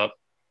calling this up.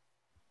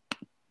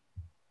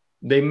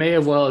 They may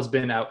have well as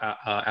been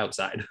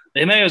outside.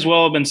 They may as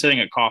well have been sitting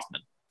at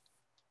Kaufman.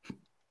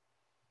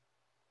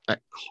 At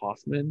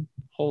Kaufman?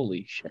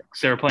 Holy shit!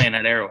 They were playing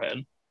at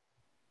Arrowhead.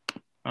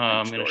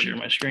 I'm going to share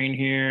my screen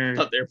here. I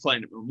thought they were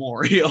playing at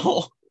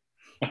Memorial.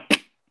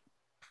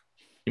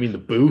 You mean the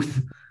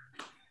booth?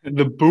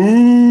 The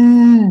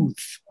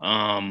booth.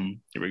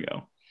 Here we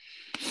go.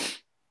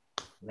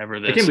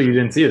 Whenever this. I can't believe you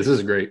didn't see this. This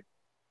is great.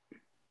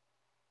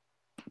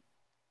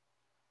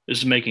 This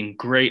is making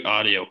great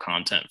audio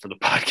content for the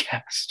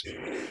podcast.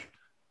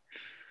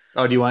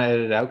 Oh, do you want to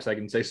edit it out? Because I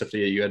can say stuff to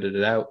you. You edit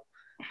it out.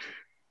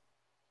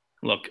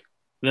 Look,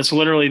 that's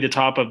literally the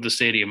top of the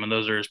stadium, and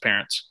those are his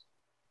parents.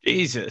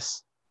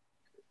 Jesus.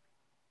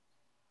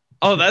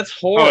 Oh, that's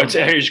horrible. Oh, it's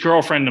his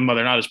girlfriend and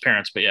mother, not his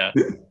parents, but yeah.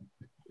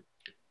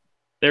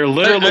 They're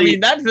literally. I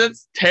mean,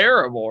 that's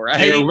terrible, right?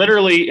 They're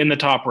literally in the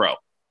top row.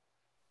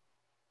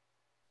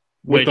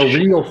 With the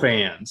real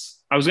fans.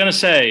 I was going to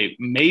say,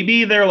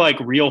 maybe they're like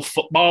real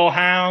football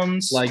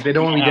hounds. Like they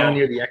don't want to be down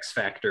near the X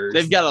Factors.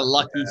 They've got a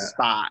lucky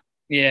spot.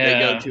 Yeah. They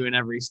go to in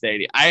every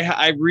stadium.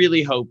 I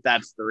really hope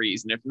that's the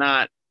reason. If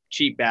not,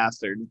 cheap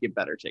bastards, get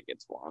better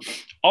tickets for them.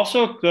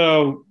 Also,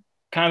 though,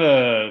 kind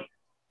of,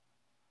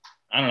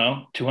 I don't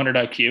know, 200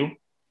 IQ.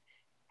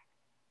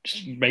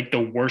 Just make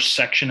the worst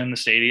section in the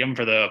stadium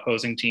for the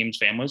opposing team's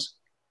families.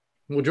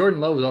 Well,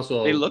 Jordan Love was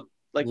also they look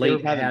like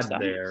late ad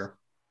there.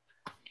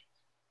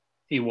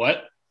 He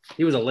what?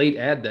 He was a late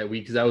ad that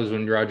week because that was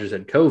when Rodgers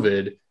had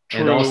COVID. True.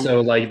 And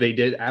also, like,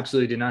 they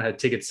absolutely did not have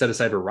tickets set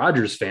aside for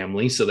Rodgers'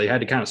 family, so they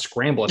had to kind of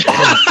scramble at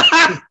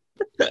the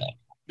end.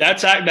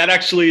 That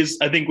actually is,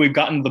 I think we've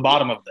gotten to the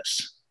bottom of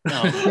this.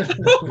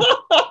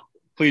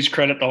 Please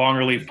credit the Long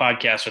Relief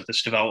podcast with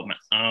this development.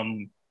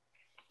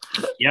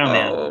 Yeah,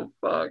 man. Oh,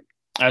 fuck.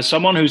 As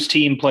someone whose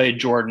team played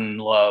Jordan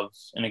Love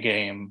in a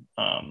game,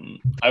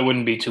 I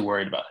wouldn't be too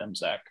worried about him,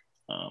 Zach.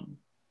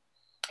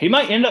 He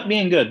might end up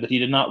being good, but he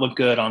did not look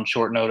good on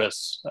short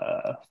notice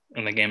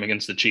in the game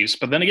against the Chiefs.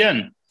 But then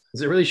again,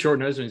 is it really short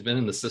notice when he's been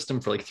in the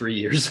system for like 3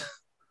 years?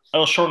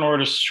 Oh, short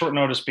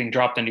notice being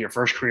dropped into your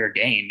first career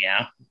game.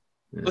 Yeah.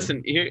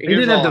 Listen, he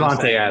did have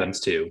Devontae Adams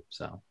too.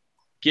 So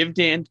give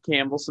Dan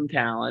Campbell some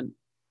talent,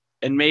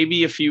 and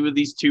maybe a few of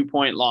these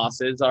 2-point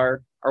losses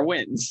are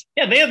wins.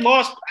 Yeah, they had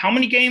lost how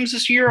many games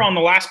this year on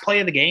the last play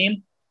of the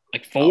game?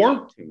 Like 4?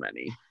 Oh, too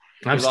many.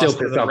 I'm still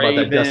pissed off about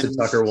that Justin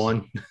Tucker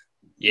one.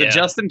 Yeah. The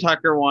Justin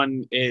Tucker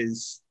one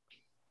is.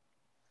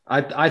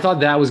 I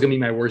thought that was going to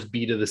be my worst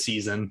beat of the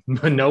season,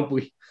 but nope.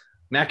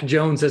 Mac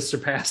Jones has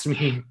surpassed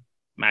me.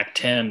 Mac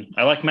 10.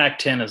 I like Mac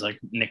 10 as like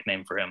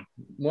nickname for him.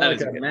 More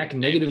like a Mac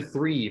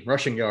 -3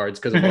 rushing yards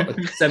because of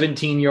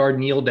 17-yard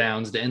kneel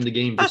downs to end the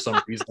game for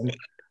some reason.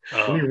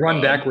 We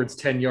run backwards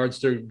 10 yards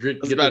to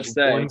get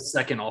 1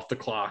 second off the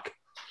clock.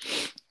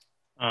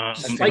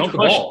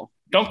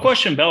 Don't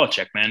question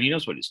Belichick, man. He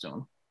knows what he's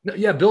doing.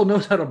 Yeah, Bill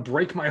knows how to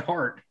break my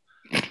heart.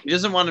 He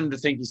doesn't want him to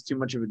think he's too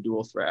much of a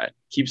dual threat.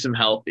 Keeps him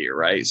healthier,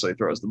 right? So he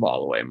throws the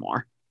ball away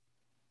more.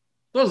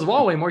 Throws the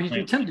ball away more. He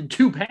attempted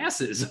 2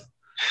 passes.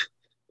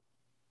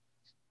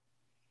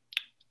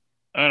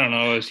 I don't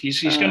know.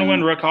 He's going to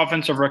win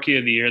Offensive Rookie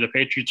of the Year. The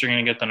Patriots are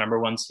going to get the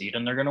 #1 seed,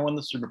 and they're going to win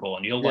the Super Bowl.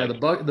 And you'll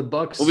the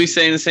Bucks. We'll be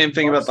saying the same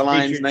thing about the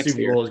Lions Patriots next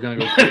Super year. Bowl is going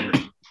to go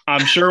crazy.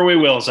 I'm sure we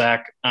will,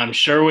 Zach. I'm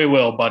sure we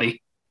will,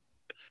 buddy.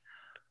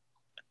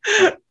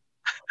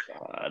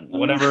 God,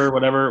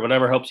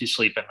 whatever helps you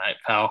sleep at night,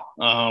 pal.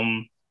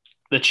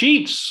 The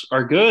Chiefs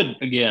are good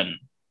again.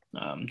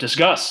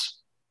 Discuss.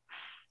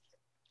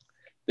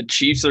 The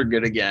Chiefs are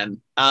good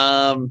again.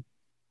 I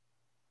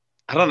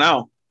don't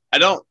know. I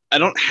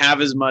don't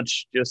have as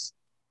much just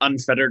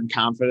unfettered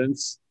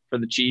confidence for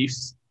the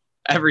Chiefs.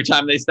 Every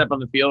time they step on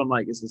the field, I'm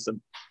like, is this a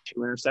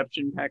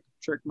 2-interception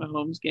Patrick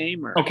Mahomes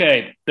game? Or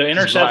okay, the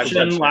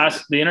interception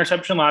last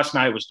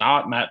night was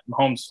not Matt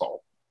Mahomes'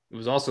 fault. It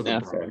was also the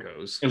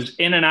Broncos. It was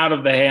in and out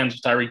of the hands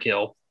of Tyreek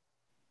Hill.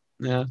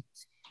 Yeah.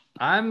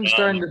 I'm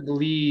starting to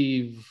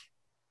believe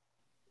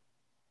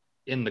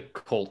in the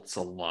Colts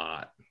a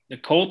lot. The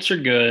Colts are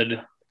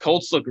good.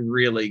 Colts look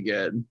really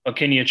good. But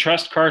can you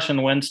trust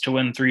Carson Wentz to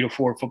win 3 to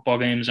 4 football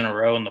games in a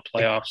row in the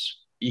playoffs?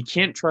 You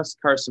can't trust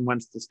Carson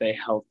Wentz to stay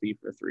healthy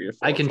for 3 to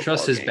 4. I can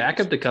trust his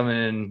backup to come in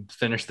and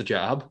finish the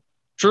job.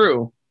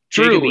 True.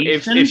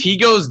 If he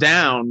goes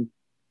down,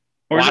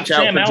 or watch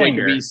out for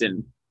Jacob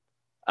Eason.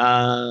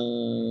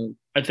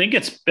 I think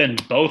it's been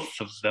both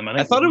of them.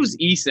 I thought it was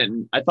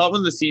Eason. I thought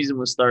when the season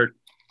was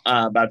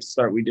about to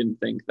start, we didn't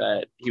think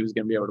that he was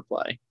going to be able to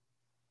play.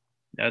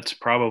 That's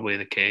probably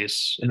the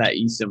case. And that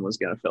Eason was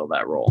going to fill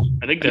that role.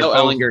 I think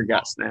Ellinger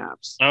got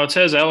snaps. No, it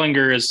says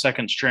Ellinger is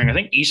second string. I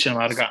think Eason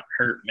might have gotten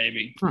hurt,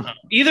 maybe.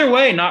 Either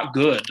way, not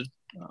good.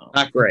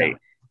 Not great.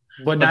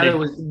 But now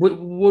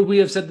would we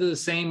have said the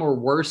same or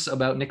worse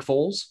about Nick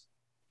Foles?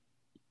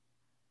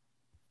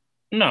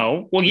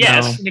 No. Well,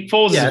 yes. No. Nick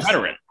Foles is a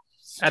veteran.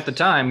 At the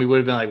time, we would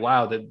have been like,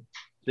 wow,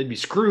 they'd be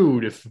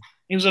screwed if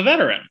he was a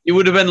veteran. It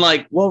would have been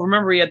like, well,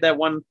 remember he had that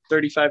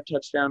 135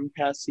 touchdown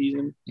past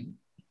season?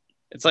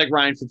 It's like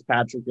Ryan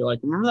Fitzpatrick. You're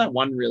like, remember that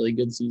one really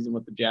good season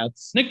with the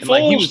Jets? Nick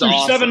Foles threw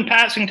awesome. 7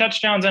 passing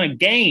touchdowns in a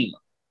game.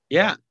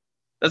 Yeah,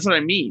 that's what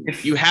I mean.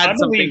 If you had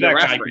something that to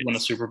guy could win a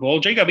Super Bowl.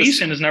 Jacob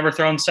Eason has never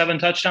thrown 7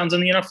 touchdowns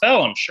in the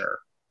NFL, I'm sure.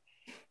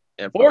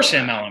 Yeah, or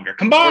Sam Ellinger.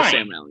 Combined. Or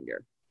Sam Ellinger.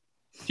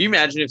 Can you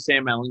imagine if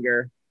Sam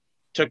Ellinger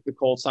took the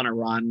Colts on a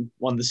run,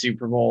 won the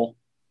Super Bowl,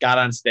 got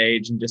on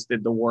stage, and just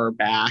did the "We're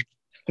back"?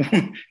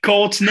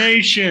 Colts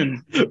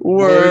Nation.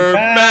 We're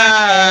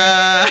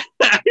back.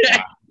 God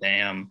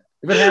damn.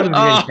 If it happens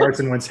again,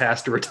 Carson Wentz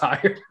has to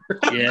retire.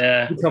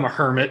 Yeah. Become a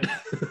hermit.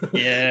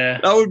 Yeah.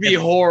 That would be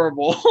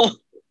horrible.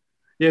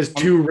 He has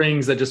 2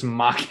 rings that just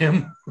mock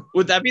him.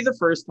 Would that be the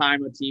first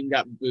time a team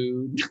got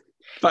booed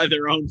by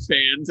their own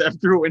fans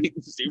after winning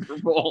the Super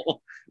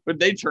Bowl?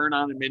 Would they turn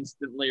on him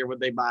instantly or would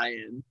they buy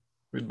in?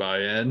 We'd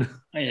buy in.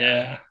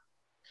 Yeah.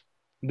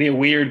 It'd be a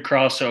weird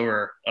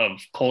crossover of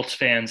Colts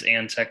fans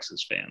and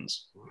Texas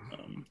fans.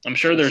 I'm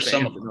sure there's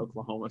some of them.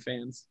 Oklahoma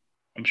fans.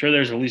 I'm sure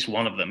there's at least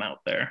one of them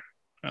out there.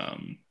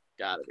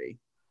 Gotta be.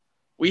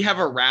 We have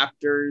a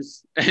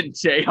Raptors and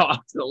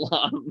Jayhawks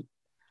alum.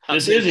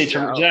 This is a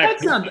Zach.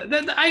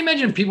 I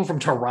imagine people from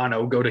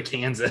Toronto go to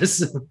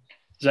Kansas.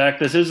 Zach,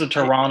 this is a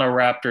Toronto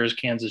Raptors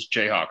Kansas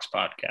Jayhawks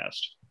podcast.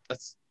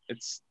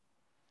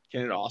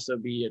 Can it also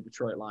be a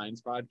Detroit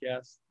Lions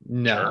podcast?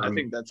 No, I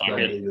think that's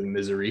the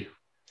misery.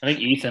 I think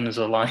Ethan is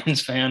a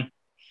Lions fan.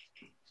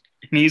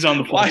 And he's on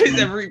the Why is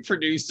every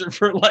producer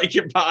for like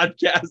a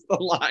podcast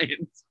a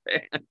Lions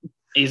fan?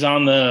 He's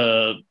on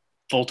the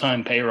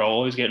full-time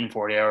payroll. He's getting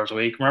 40 hours a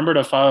week. Remember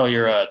to file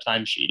your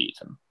timesheet,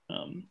 Ethan.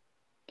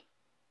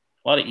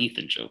 A lot of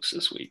Ethan jokes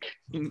this week.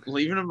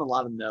 Leaving him a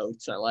lot of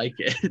notes. I like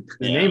it. His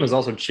name has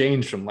also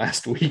changed from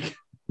last week.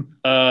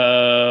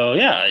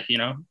 Yeah,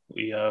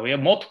 we have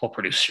multiple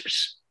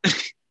producers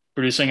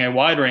producing a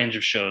wide range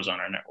of shows on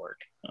our network.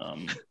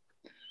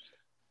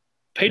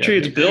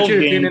 Patriots build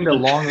game into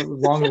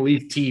long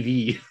relief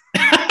TV.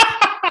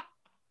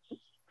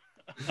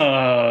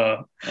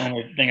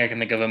 Only thing I can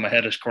think of in my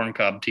head is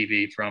Corncob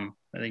TV from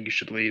I Think You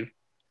Should Leave.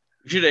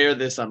 We should air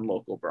this on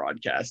local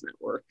broadcast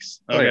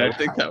networks. Okay. I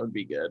think that would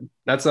be good.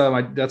 That's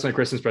my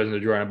Christmas present to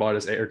Jordan. I bought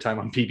his airtime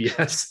on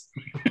PBS.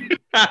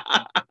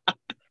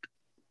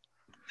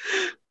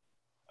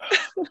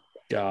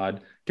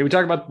 God. Can we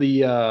talk about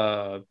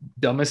the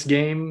dumbest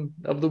game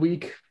of the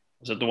week?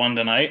 Was it the one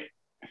tonight?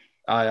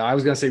 I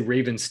was going to say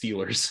Ravens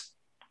Steelers.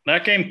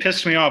 That game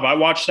pissed me off. I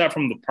watched that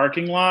from the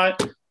parking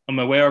lot on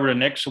my way over to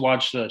Nick's to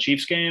watch the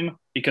Chiefs game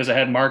because I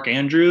had Mark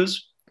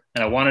Andrews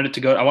and I wanted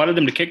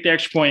them to kick the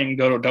extra point and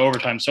go to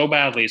overtime so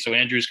badly so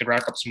Andrews could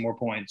rack up some more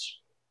points.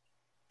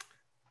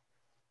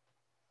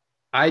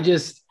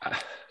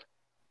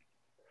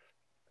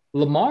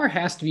 Lamar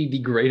has to be the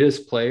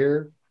greatest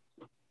player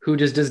who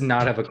just does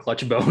not have a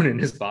clutch bone in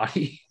his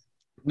body.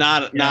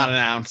 Not an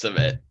ounce of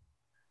it.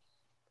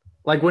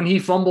 Like when he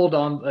fumbled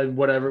on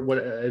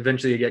whatever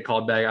eventually get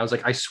called back, I was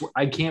like,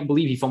 I can't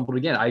believe he fumbled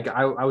again.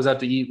 I was out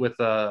to eat with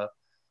my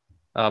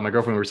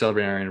girlfriend. We were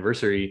celebrating our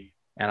anniversary,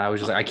 and I was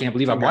just like, I can't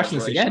believe I'm watching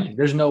this again.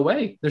 There's no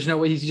way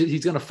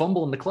he's going to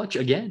fumble in the clutch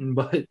again,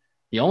 but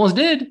he almost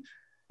did.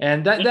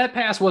 And that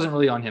pass wasn't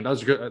really on him.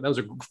 That was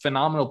a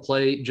phenomenal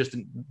play, just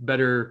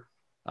better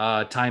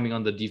timing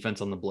on the defense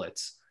on the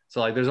blitz.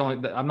 So like,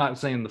 I'm not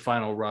saying the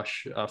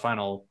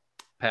final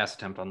pass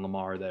attempt on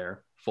Lamar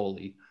there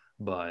fully,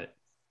 but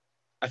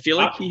I feel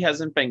like he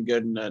hasn't been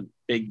good in a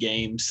big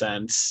game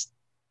since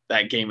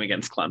that game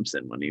against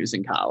Clemson when he was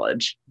in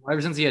college.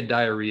 Ever since he had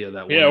diarrhea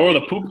that way. Or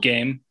the poop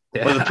game.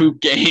 Yeah. Or the poop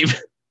game.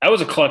 That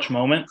was a clutch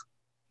moment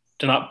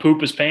to not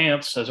poop his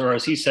pants,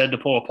 as he said, to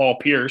pull a Paul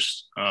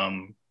Pierce.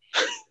 I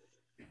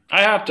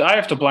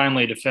have to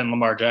blindly defend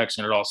Lamar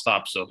Jackson at all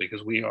stops, though,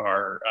 because we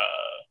are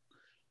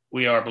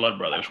blood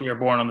brothers. We are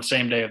born on the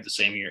same day of the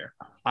same year.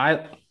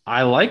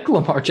 I like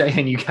Lamar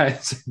Jackson. You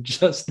guys are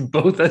just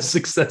both as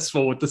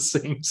successful with the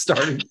same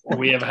starting point.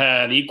 We have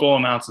had equal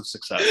amounts of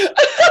success.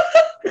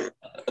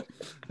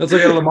 Let's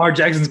look at Lamar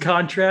Jackson's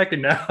contract,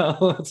 and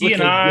now he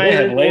and I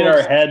have laid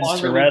our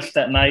heads to rest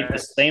at night the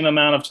same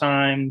amount of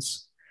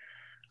times.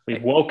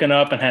 We've woken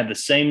up and had the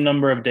same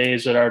number of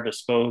days at our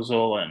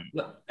disposal,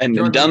 and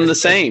Jordan, done the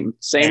same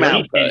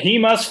output. And he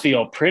must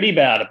feel pretty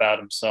bad about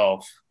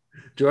himself.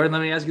 Jordan,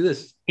 let me ask you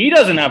this. He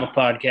doesn't have a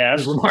podcast.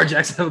 Does Lamar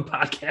Jackson have a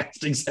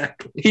podcast?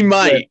 Exactly. He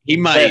might.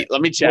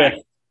 Let me check.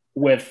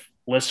 With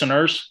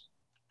listeners,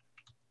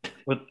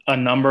 with a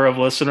number of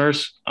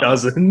listeners.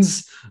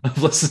 Dozens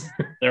of listeners.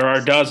 There are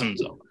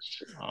dozens of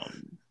us.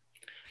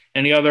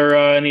 Any other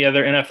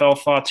NFL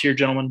thoughts here,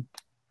 gentlemen?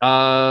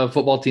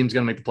 Football team's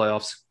going to make the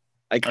playoffs.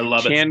 I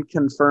love it. Can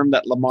confirm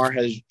that Lamar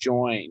has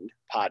joined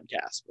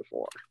podcasts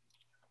before.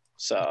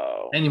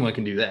 So anyone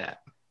can do that.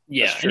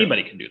 Yeah,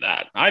 anybody can do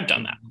that. I've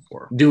done that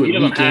before. Do it. He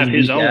doesn't have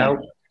his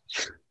own.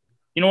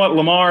 You know what,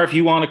 Lamar, if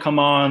you want to come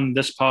on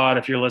this pod,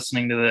 if you're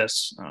listening to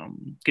this,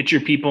 get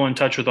your people in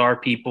touch with our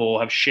people.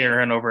 Have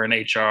Sharon over in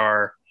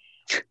HR.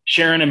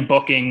 Sharon in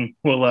booking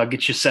will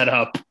get you set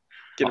up.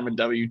 Get him a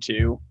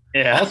W-2.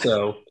 Yeah.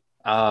 Also,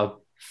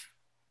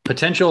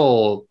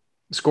 potential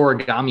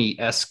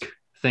scoregami-esque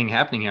thing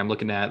happening here. I'm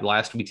looking at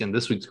last week's and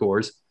this week's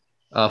scores.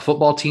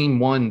 Football team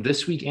won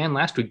this week and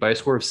last week by a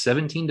score of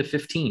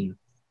 17-15.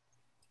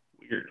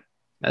 Weird.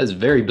 That is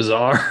very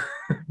bizarre.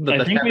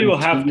 I think we will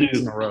have to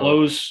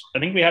close. I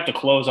think we have to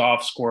close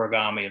off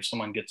Scoregami if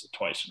someone gets it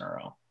twice in a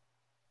row.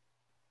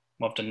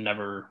 We'll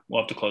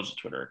have to close the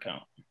Twitter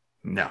account.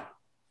 No.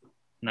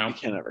 You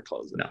can never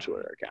close the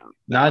Twitter account.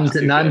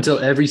 Not until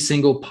every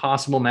single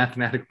possible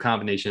mathematical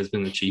combination has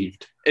been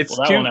achieved. It's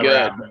too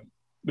good.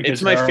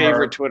 It's my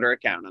favorite Twitter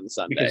account on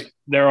Sunday. Because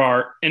there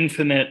are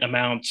infinite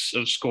amounts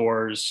of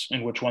scores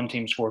in which one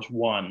team scores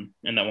one,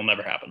 and that will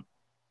never happen.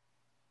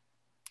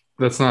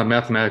 That's not a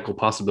mathematical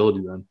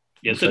possibility then.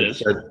 Yes, it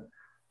is.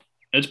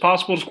 It's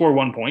possible to score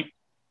 1 point.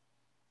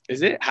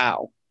 Is it?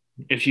 How?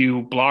 If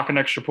you block an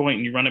extra point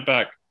and you run it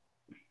back.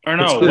 Or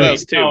no,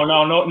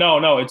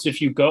 no. It's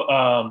if you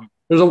go.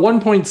 There's a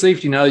 1 point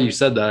safety. Now that you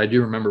said that, I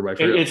do remember.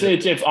 It's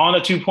if on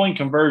a 2 point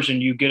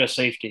conversion you get a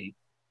safety,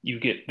 you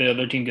get the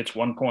other team gets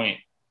 1 point,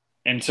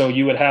 and so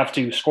you would have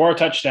to score a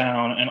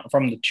touchdown and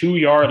from the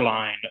 2-yard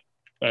line,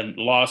 a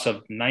loss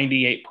of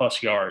 98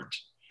 plus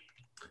yards.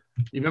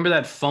 You remember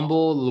that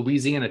fumble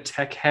Louisiana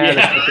Tech had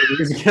a couple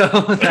years ago?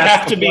 It would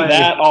have to be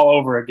that all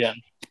over again.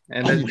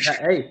 And then,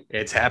 hey,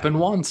 it's happened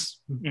once.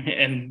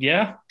 And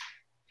yeah,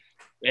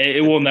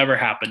 it will never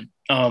happen.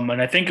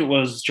 And I think it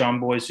was John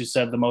Boyce who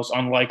said the most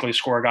unlikely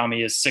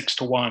scoregami is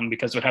 6-1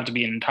 because it would have to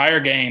be an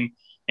entire game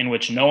in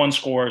which no one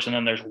scores and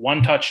then there's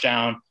one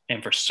touchdown.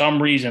 And for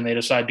some reason, they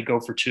decide to go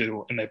for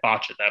 2 and they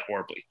botch it that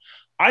horribly.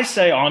 I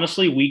say,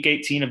 honestly, week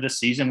 18 of this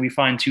season, we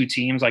find 2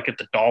 teams like if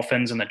the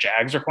Dolphins and the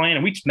Jags are playing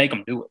and we just make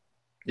them do it.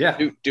 Yeah.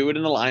 Do it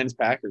in the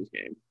Lions-Packers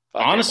game.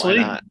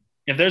 Honestly,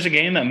 if there's a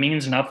game that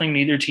means nothing,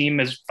 neither team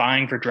is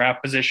vying for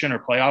draft position or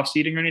playoff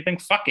seeding or anything,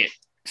 fuck it.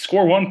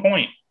 Score 1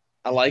 point.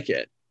 I like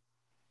it.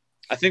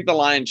 I think the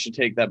Lions should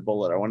take that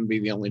bullet. I want to be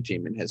the only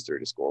team in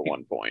history to score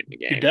 1 point in a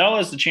game. Goodell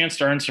has the chance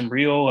to earn some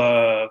real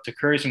to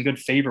curry some good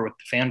favor with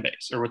the fan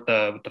base or with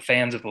the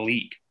fans of the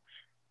league.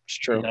 It's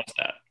true. He does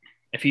that.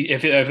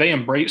 If they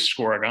embrace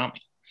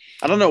scoregami.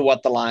 I don't know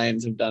what the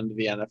Lions have done to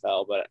the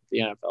NFL, but the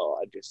NFL,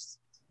 I just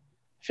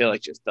feel like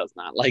just does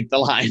not like the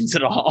Lions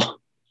at all.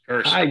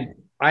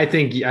 I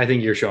think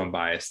you're showing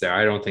bias there.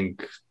 I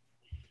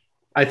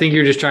think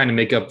you're just trying to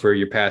make up for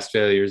your past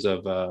failures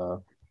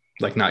of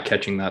like not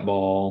catching that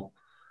ball,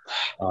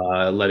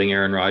 letting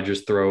Aaron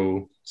Rodgers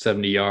throw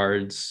 70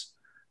 yards,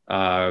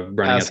 running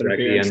at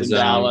the end zone.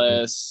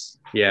 Dallas.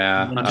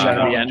 Yeah.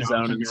 The end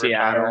zone in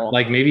Seattle.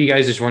 Like maybe you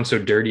guys just weren't so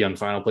dirty on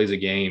final plays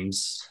of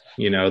games.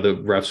 The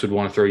refs would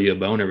want to throw you a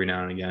bone every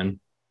now and again.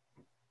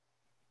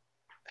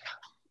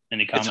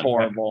 Any comment? It's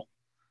horrible.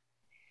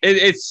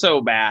 It's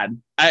so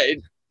bad.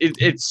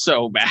 It's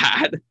so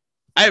bad.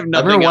 I have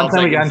nothing else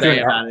I can say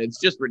about it. It's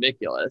just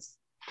ridiculous.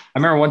 I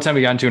remember one time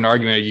we got into an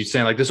argument of you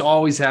saying like this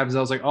always happens.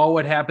 I was like, oh,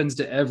 it happens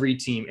to every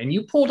team. And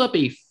you pulled up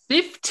a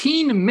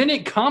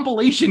 15-minute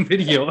compilation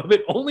video of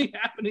it only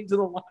happening to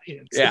the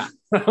Lions. Yeah.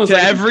 To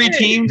every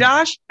team,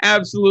 Josh?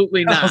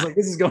 Absolutely not. I was like,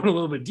 this is going a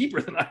little bit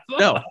deeper than I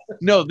thought.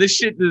 No, this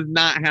shit does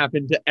not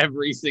happen to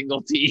every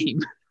single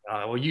team.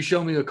 Well, you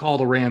show me a call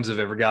the Rams have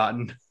ever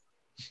gotten.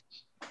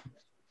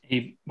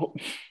 We're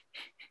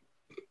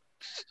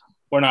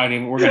going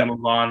to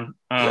move on.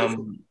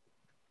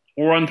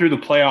 We'll run through the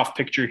playoff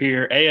picture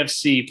here.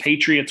 AFC,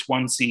 Patriots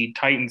 1 seed,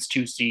 Titans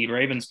 2 seed,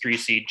 Ravens 3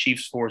 seed,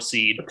 Chiefs 4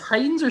 seed. The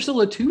Titans are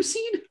still a 2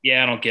 seed?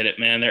 Yeah, I don't get it,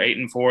 man. They're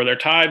 8-4. They're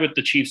tied with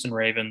the Chiefs and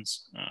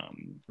Ravens.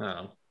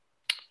 And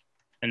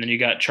then you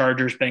got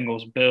Chargers,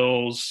 Bengals,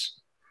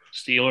 Bills,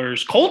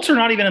 Steelers. Colts are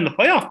not even in the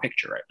playoff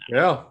picture right now.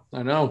 Yeah,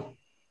 I know.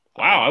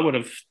 Wow,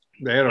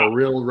 They had a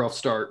real rough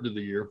start to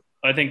the year.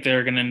 I think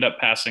they're going to end up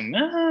passing.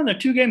 They're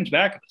 2 games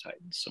back of the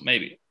Titans, so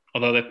maybe.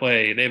 Although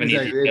they have an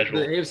easy schedule.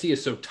 The AFC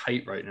is so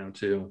tight right now,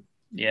 too.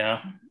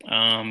 Yeah.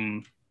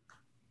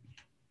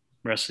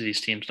 Rest of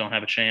these teams don't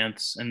have a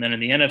chance. And then in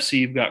the NFC,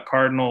 you've got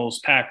Cardinals,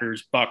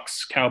 Packers,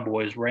 Bucks,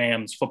 Cowboys,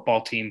 Rams,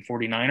 football team,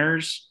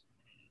 49ers.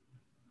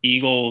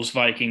 Eagles,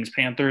 Vikings,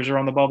 Panthers are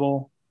on the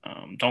bubble.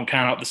 Don't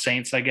count out the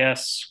Saints, I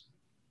guess.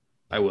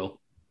 I will.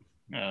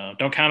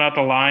 Don't count out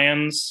the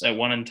Lions at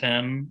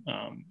 1-10.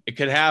 It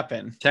could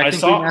happen.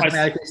 Technically,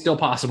 mathematically, still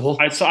possible.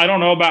 I don't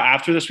know about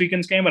after this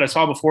weekend's game, but I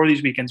saw before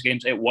these weekend's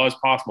games, it was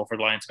possible for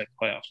the Lions to make the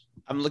playoffs.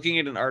 I'm looking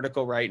at an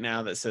article right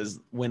now that says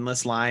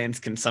winless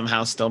Lions can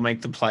somehow still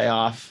make the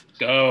playoff.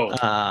 Go.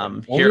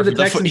 Here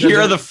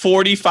are the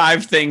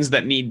 45 things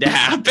that need to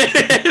happen.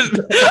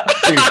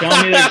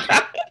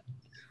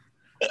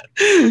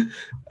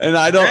 And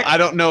I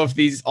don't know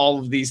if all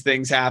of these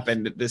things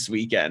happened this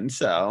weekend.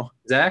 So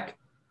Zach.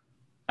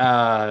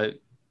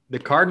 The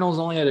Cardinals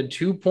only had a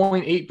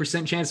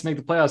 2.8% chance to make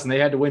the playoffs, and they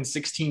had to win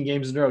 16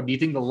 games in a row. Do you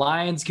think the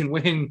Lions can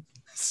win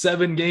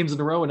 7 games in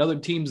a row and other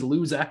teams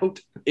lose out?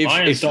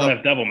 Lions don't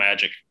have double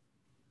magic.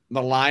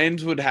 The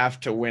Lions would have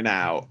to win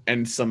out,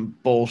 and some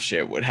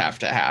bullshit would have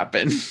to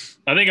happen.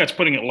 I think that's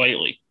putting it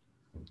lightly.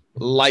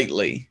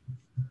 Lightly.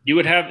 It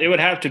would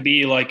have to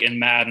be like in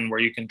Madden where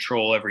you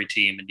control every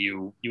team and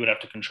you would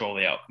have to control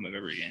the outcome of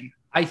every game.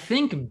 I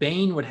think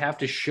Bane would have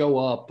to show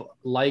up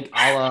like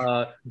a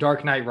la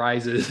Dark Knight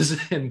Rises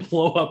and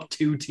blow up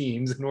 2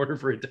 teams in order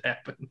for it to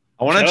happen.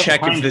 I want to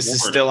check if this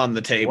is still on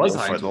the table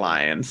for the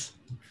Lions.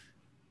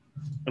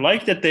 I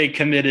like that they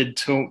committed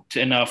to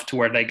enough to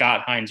where they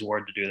got Hines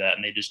Ward to do that,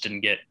 and they just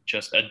didn't get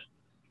just a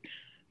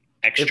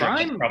extra.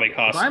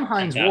 If I'm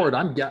Hines Ward,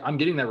 I'm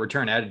getting that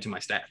return added to my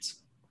stats.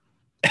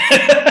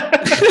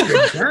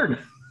 Return.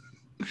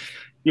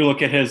 You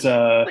look at his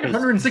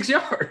 106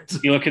 yards.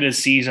 You look at his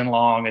season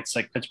long. It's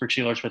like Pittsburgh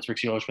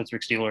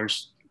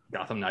Steelers.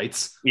 Gotham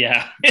Knights.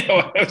 Yeah,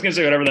 I was gonna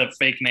say whatever that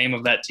fake name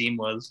of that team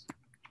was.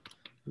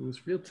 It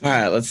was real. All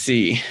right, let's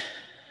see.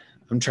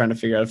 I'm trying to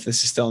figure out if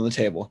this is still on the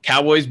table.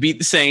 Cowboys beat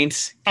the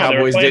Saints.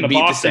 Cowboys did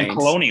beat the Saints.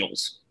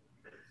 Colonials.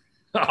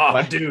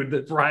 Oh, dude,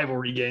 the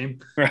rivalry game.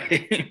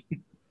 Right.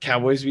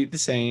 Cowboys beat the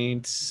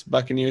Saints.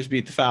 Buccaneers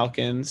beat the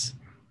Falcons.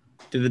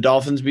 Did the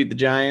Dolphins beat the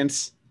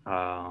Giants?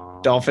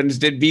 Dolphins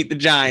did beat the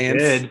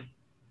Giants. Did.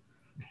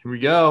 Here we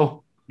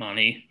go.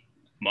 Money.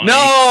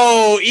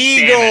 No,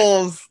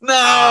 Eagles.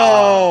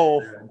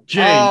 No.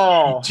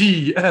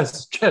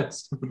 Jets.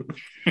 Jets.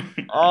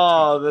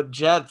 Oh, the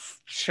Jets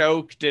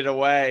choked it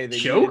away. They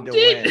choked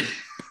it?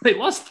 They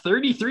lost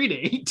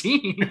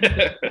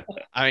 33-18.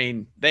 I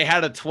mean, they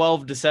had a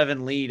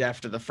 12-7 lead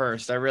after the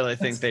first. I really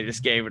think they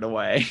just gave it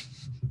away.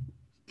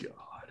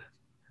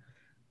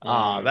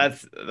 God.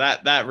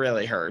 That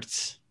really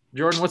hurts.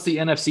 Jordan, what's the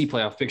NFC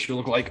playoff picture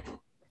look like?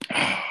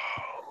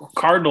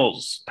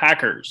 Cardinals,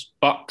 Packers,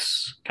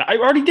 Bucks. I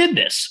already did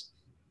this.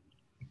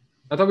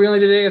 I thought we only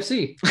did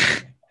AFC.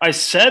 I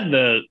said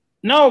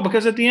no,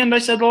 because at the end I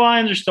said the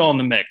Lions are still in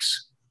the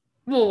mix.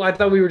 Well, I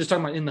thought we were just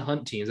talking about in the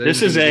hunt teams.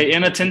 This is an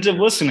inattentive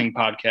listening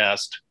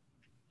podcast.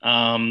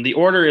 The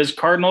order is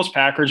Cardinals,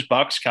 Packers,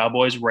 Bucks,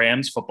 Cowboys,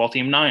 Rams, football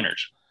team,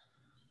 Niners.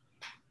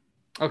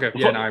 Okay,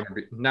 yeah, now I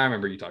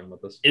remember you talking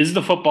about this. Is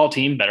the football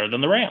team better than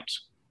the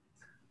Rams?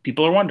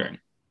 People are wondering.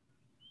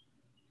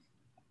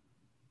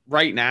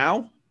 Right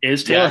now?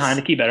 Is Taylor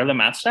Heineke better than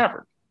Matt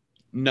Stafford?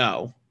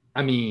 No.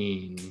 I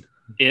mean,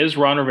 is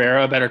Ron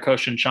Rivera a better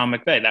coach than Sean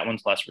McVay? That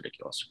one's less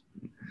ridiculous.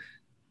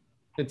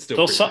 It's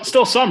still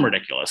some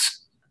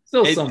ridiculous.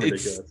 Some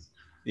ridiculous.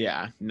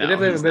 Yeah, no,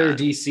 they have a better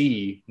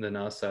DC than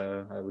us.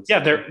 I would say.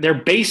 Yeah, they're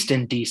based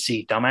in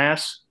DC,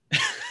 dumbass.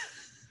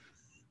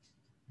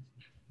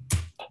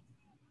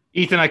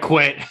 Ethan, I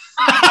quit.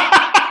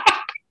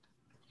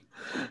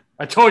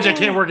 I told you I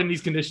can't work in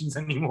these conditions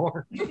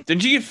anymore.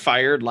 Didn't you get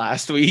fired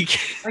last week?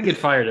 I get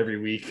fired every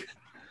week.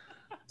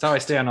 That's how I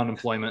stay on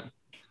unemployment.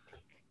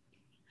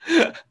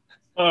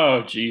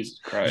 Oh, Jesus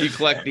Christ. You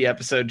collect the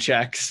episode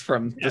checks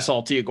from the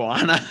Salty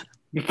Iguana.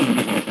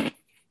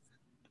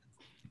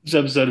 This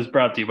episode is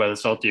brought to you by the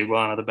Salty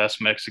Iguana, the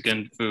best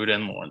Mexican food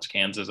in Lawrence,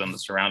 Kansas, and the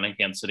surrounding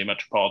Kansas City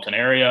metropolitan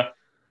area.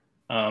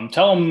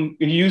 Tell them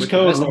use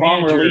code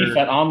Long Relief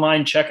at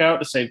online checkout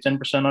to save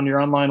 10% on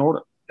your online order.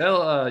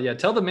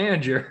 Tell the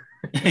manager.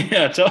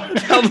 Yeah, tell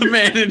the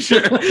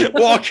manager.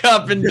 Walk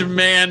up and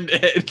demand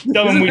it.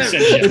 Tell them we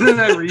sent you. Isn't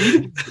that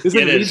Reed?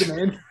 Isn't Reed the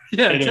manager?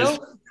 Yeah, it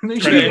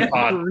make sure you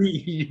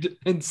Reed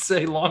and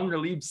say Long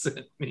Relief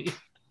sent me.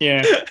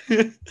 Yeah.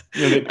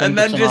 And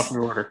then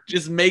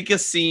just make a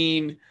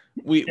scene.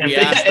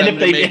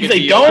 If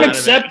they don't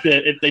accept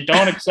it,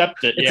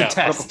 yeah, put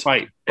up a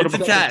fight. It's a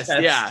test.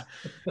 Yeah,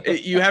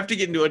 you have to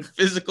get into a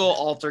physical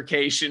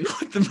altercation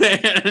with the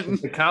man.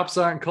 The cops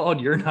aren't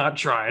called. You're not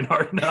trying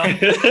hard enough.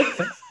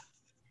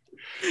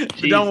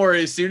 But don't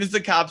worry. As soon as the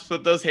cops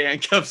put those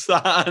handcuffs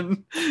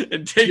on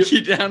and take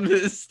you down to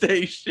the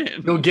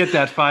station, you'll get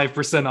that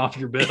 5% off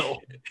your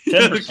bill.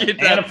 You'll get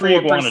that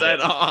 4%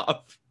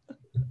 off.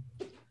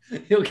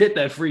 You'll get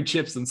that free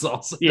chips and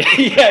salsa.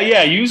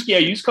 Yeah.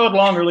 Use code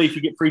Long Relief.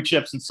 You get free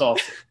chips and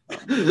salsa.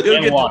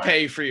 You'll get to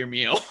pay for your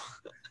meal.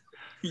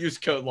 Use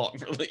code Long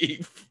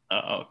Relief.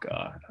 Oh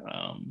God.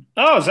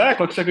 Zach,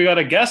 looks like we got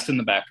a guest in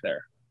the back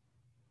there.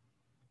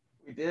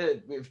 We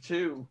did. We have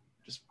two.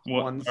 Just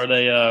one. Are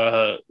they?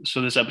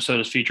 So this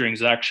episode is featuring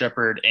Zach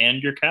Shepard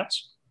and your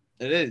cats.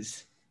 It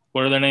is.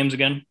 What are their names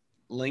again?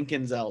 Link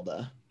and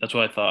Zelda. That's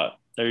what I thought.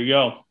 There you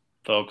go,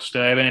 folks. Do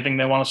they have anything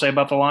they want to say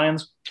about the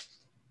Lions?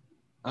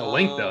 Oh,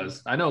 Link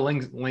does. I know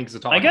Link's a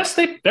talk. I guess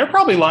they're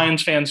probably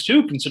Lions fans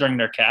too, considering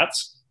their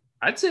cats.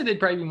 I'd say they'd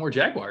probably be more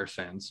Jaguars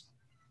fans.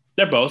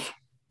 They're both.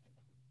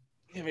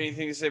 You have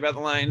anything to say about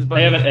the Lions?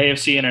 They have an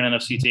AFC and an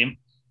NFC team.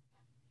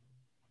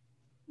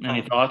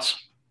 Any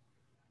thoughts?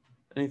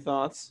 Any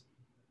thoughts?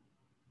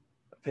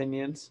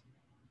 Opinions?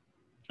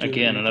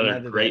 Again,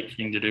 another great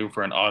thing to do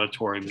for an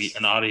auditory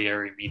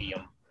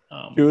medium.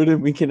 Do it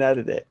and we can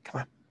edit it.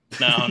 Come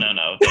on.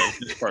 No.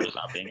 This part is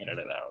not being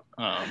edited out.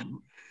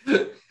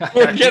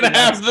 We're gonna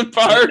have the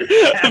part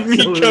of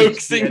me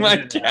coaxing my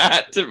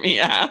cat to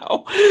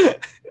meow.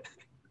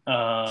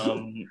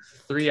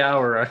 3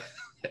 hour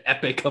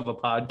epic of a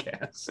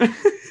podcast.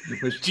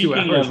 With 2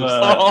 hours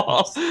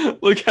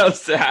look how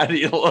sad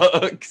he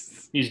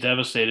looks. He's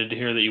devastated to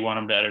hear that you want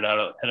him to edit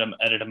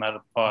him out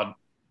of the pod.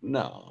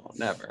 No,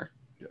 never.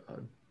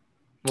 God.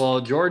 Well,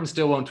 Jordan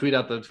still won't tweet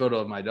out the photo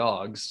of my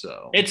dogs,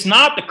 so it's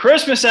not the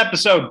Christmas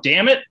episode,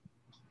 damn it.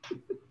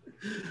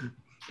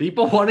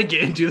 People want to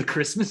get into the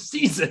Christmas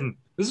season.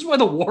 This is why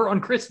the war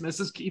on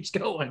Christmas keeps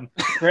going.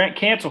 Grant,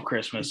 cancel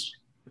Christmas.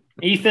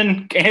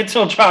 Ethan,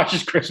 cancel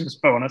Josh's Christmas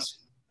bonus.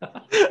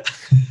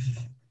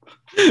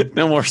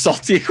 No more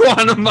Salty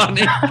Iguana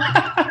money.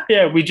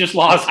 Yeah, we just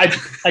lost.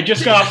 I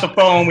just got off the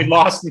phone. We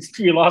lost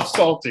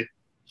Salty.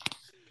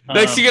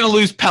 Next, you're gonna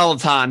lose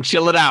Peloton.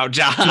 Chill it out,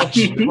 Josh.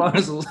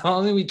 As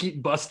long as we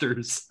keep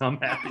Busters, I'm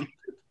happy.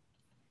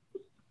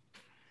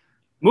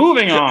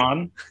 Moving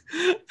on.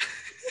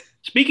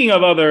 Speaking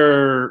of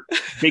other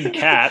big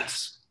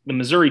cats, the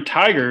Missouri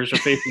Tigers are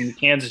facing the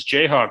Kansas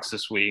Jayhawks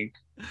this week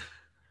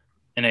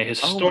in a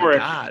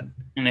historic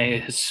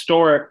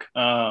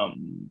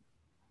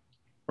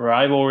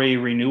rivalry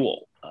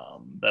renewal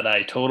that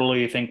I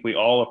totally think we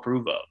all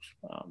approve of.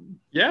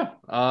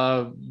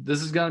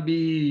 This is going to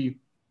be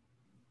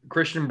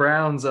Christian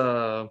Brown's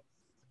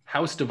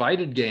house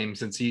divided game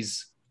since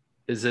his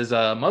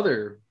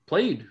mother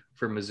played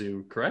for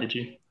Mizzou, correct? Did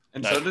you?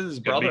 And so did his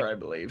brother, I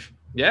believe.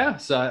 Yeah,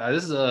 so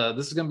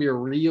this is going to be a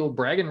real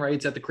bragging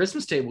rights at the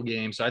Christmas table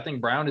game. So I think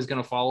Brown is going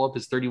to follow up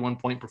his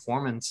 31-point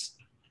performance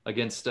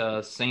against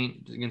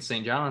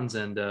St. John's,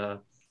 and I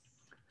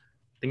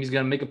think he's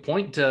going to make a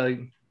point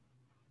to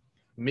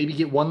maybe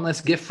get one less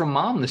gift from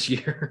mom this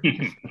year.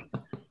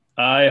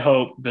 I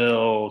hope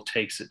Bill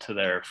takes it to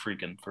their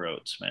freaking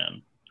throats,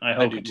 man. I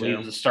hope he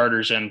leaves the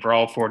starters in for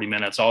all 40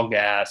 minutes, all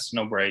gas,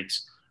 no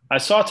breaks. I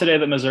saw today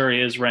that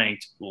Missouri is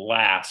ranked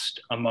last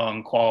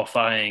among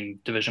qualifying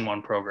Division I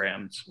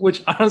programs,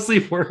 which honestly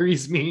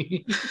worries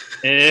me.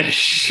 Hey,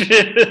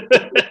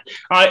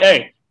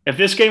 if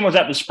this game was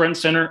at the Sprint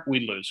Center,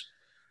 we'd lose.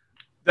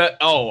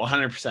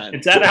 100%.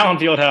 It's at Allen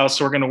Fieldhouse,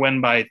 so we're going to win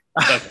by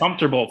a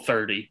comfortable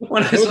 30.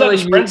 When it was at the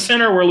Sprint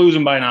Center, we're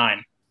losing by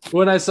 9.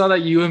 When I saw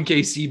that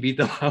UMKC beat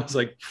them, I was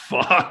like,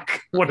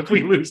 fuck, what if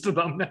we lose to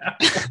them now?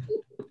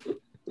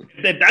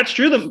 That's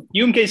true. The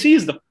UMKC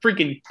is the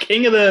freaking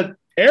king of the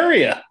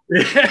area.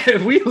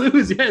 If we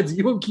lose, it's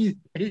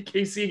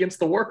UMKC against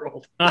the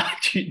world.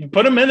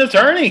 Put them in the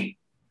tourney.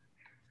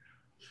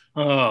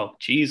 Oh,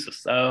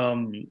 Jesus.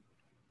 Bobby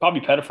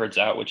Pettiford's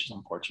out, which is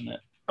unfortunate.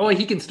 Oh,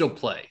 he can still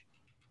play.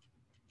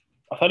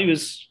 I thought he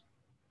was.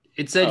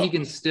 It said he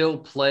can still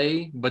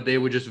play, but they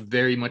would just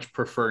very much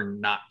prefer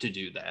not to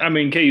do that. I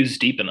mean, KU's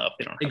deep enough.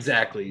 They don't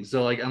exactly.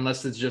 So, like,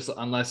 unless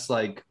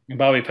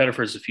Bobby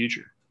Pettiford's the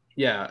future.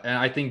 Yeah, and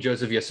I think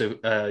Joseph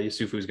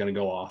Yusufu is going to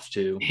go off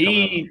too.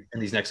 In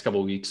these next couple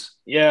of weeks.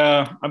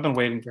 Yeah, I've been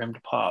waiting for him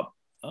to pop.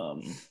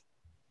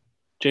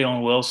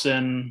 Jalen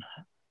Wilson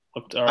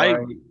looked all right.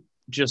 I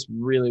just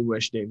really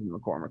wish David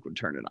McCormick would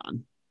turn it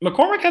on.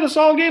 McCormick had a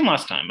solid game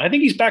last time. I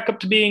think he's back up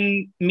to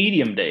being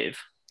medium Dave.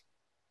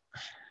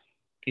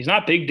 He's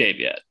not big Dave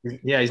yet.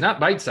 Yeah, he's not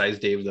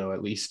bite-sized Dave though.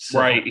 At least so.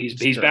 Right.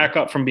 He's back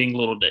up from being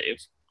little Dave.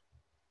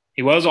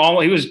 He was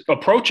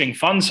approaching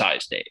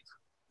fun-sized Dave.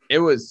 It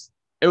was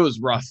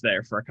rough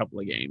there for a couple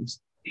of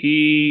games.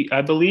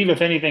 I believe,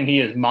 if anything, he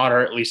is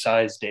moderately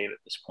sized Dave at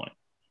this point.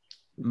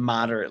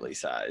 Moderately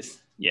sized.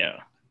 Yeah.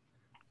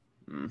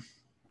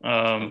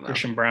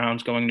 Christian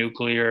Brown's going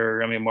nuclear.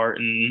 Remy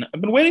Martin. I've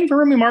been waiting for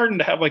Remy Martin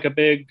to have like a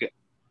big,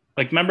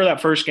 remember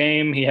that first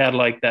game? He had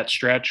like that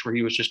stretch where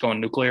he was just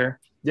going nuclear.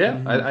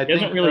 Yeah, he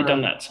hasn't really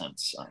done that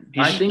since.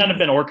 He's kind of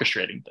been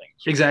orchestrating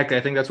things. Exactly.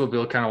 I think that's what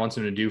Bill kind of wants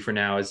him to do for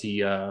now, as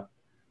he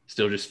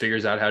still just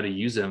figures out how to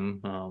use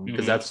him,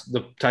 because that's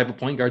the type of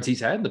point guards he's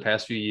had in the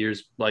past few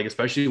years, like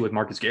especially with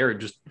Marcus Garrett,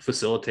 just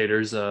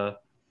facilitators to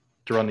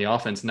run the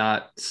offense.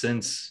 Not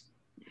since,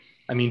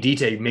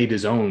 DT made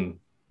his own.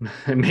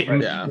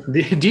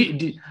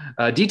 DT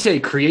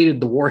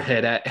created the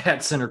warhead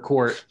at center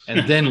court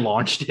and then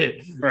launched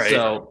it. Right.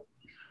 So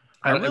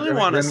I really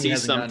want to see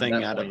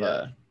something out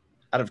of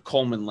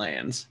Coleman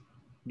Lands.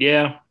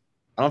 Yeah.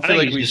 I don't feel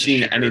like we've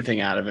seen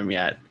anything out of him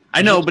yet.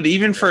 I know, but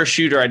even for a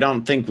shooter, I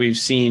don't think we've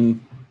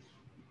seen.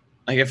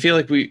 Like, I feel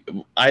like we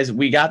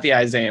got the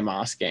Isaiah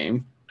Moss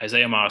game.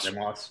 Isaiah Moss.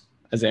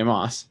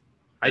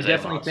 I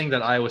definitely think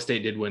that Iowa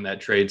State did win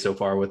that trade so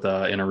far with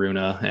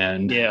Enaruna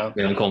and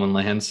Coleman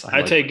Lands.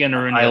 I take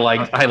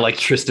Enaruna. I like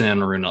Tristan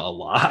Enaruna a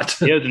lot.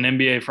 He has an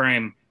NBA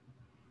frame.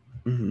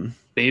 Mm-hmm.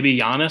 Baby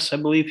Giannis, I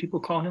believe people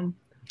call him.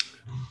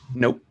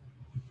 Nope.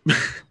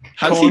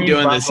 How's he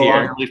doing this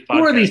year?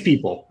 Who are these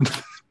people?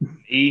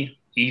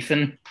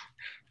 Ethan.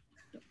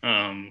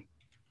 A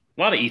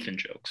lot of Ethan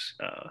jokes.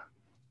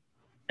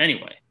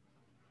 Anyway.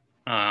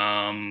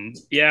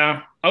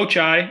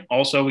 Ochai.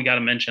 Also, we got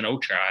to mention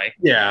Ochai.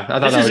 Yeah, I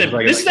thought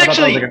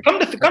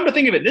come to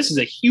think of it, this is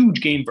a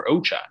huge game for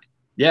Ochai.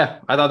 Yeah,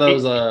 I thought that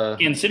was a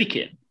Kansas City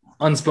kid.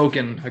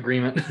 Unspoken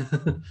agreement.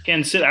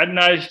 Kansas City.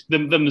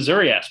 The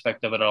Missouri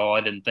aspect of it all,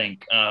 I didn't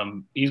think.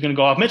 He's going to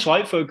go off. Mitch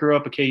Lightfoot grew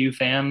up a KU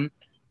fan,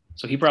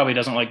 so he probably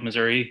doesn't like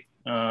Missouri.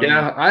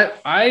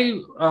 I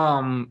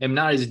am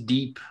not as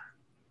deep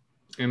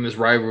in this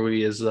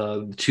rivalry as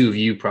the two of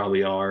you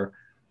probably are.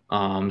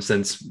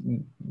 Since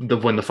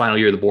when the final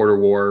year of the border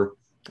war,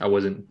 I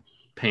wasn't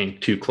paying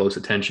too close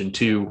attention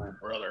to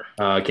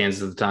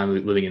Kansas at the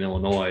time, living in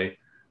Illinois,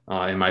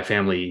 and my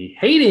family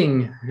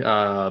hating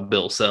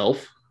Bill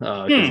Self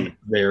because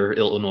they're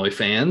Illinois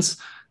fans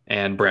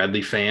and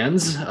Bradley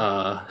fans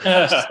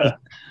for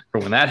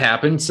when that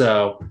happened.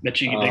 So they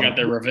got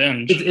their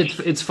revenge.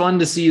 It's fun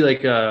to see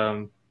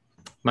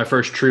my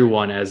first true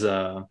one as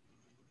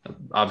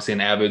obviously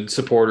an avid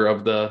supporter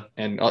of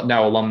and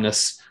now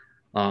alumnus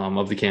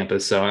of the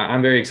campus. So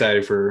I'm very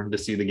excited to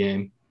see the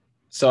game.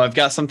 So I've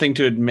got something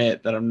to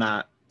admit that I'm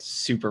not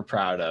super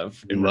proud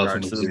of in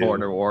regards to the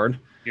border war.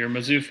 You're a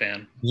Mizzou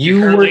fan.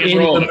 You were in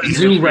the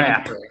Mizzou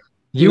rap.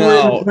 You were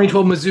in the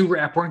 2012 Mizzou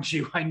rap, weren't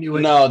you? I knew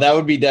it. No, that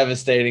would be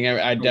devastating.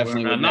 I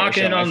definitely would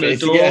knocking on the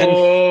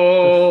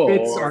door. The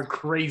fits are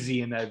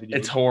crazy in that video.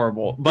 It's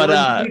horrible. But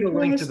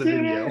link to the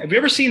video. Have you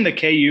ever seen the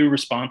KU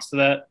response to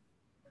that?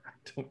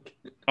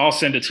 I'll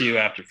send it to you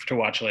to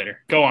watch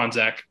later. Go on,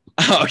 Zach.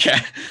 Okay.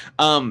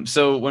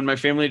 So when my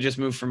family just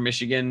moved from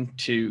Michigan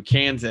to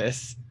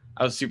Kansas,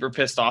 I was super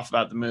pissed off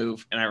about the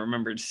move, and I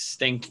remember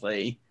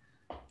distinctly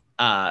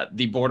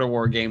the border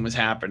war game was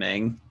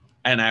happening,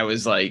 and I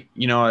was like,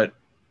 you know what?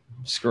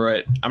 Screw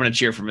it. I'm going to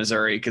cheer for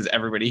Missouri because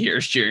everybody here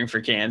is cheering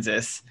for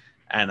Kansas,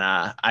 and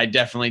I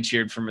definitely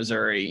cheered for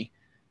Missouri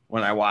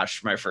when I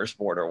watched my first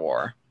border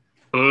war.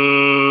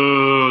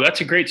 Oh,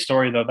 that's a great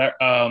story though. That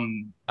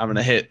I'm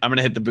gonna hit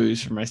the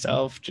booze for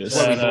myself. Just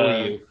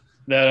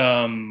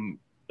that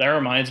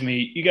reminds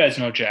me. You guys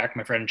know Jack,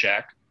 my friend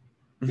Jack.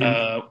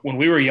 Mm-hmm. When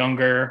we were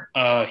younger,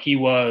 he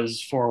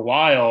was for a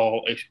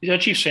while a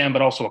Chiefs fan,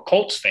 but also a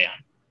Colts fan.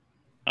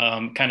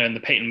 Kind of in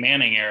the Peyton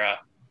Manning era,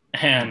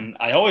 and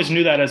I always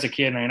knew that as a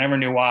kid, and I never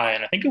knew why.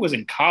 And I think it was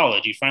in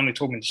college. He finally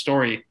told me the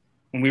story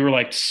when we were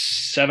like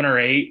 7 or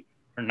 8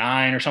 or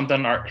 9 or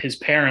something. His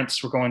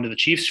parents were going to the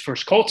Chiefs'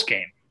 first Colts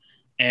game,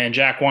 and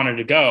Jack wanted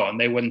to go, and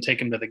they wouldn't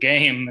take him to the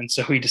game, and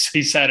so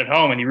he sat at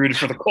home and he rooted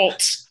for the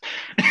Colts.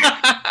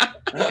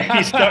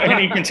 and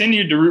he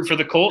continued to root for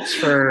the Colts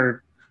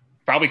for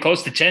probably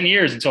close to 10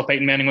 years until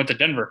Peyton Manning went to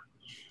Denver.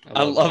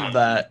 I love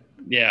that.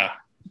 Yeah,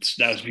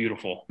 that was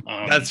beautiful.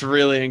 That's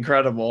really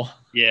incredible.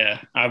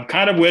 Yeah, I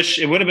kind of wish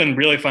it would have been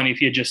really funny if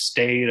he had just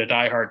stayed a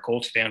diehard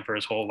Colts fan for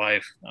his whole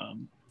life.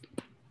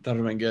 That would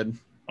have been good.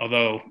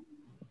 Although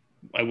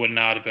I would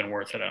not have been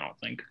worth it, I don't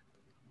think.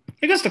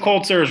 I guess the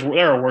Colts, there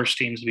are worse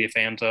teams to be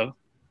fans of.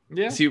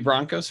 Yeah. Is he a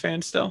Broncos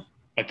fan still?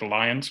 Like the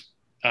Lions?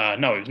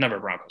 No, he was never a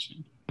Broncos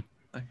fan.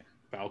 Okay.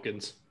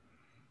 Falcons.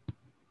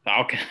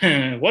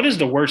 What is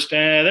the worst?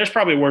 There's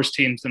probably worse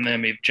teams than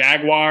them.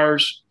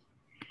 Jaguars.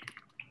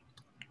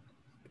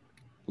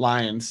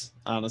 Lions,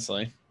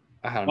 honestly.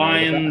 I don't know.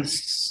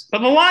 Lions. But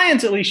the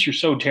Lions, at least you're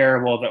so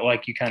terrible that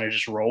like you kind of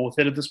just roll with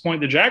it at this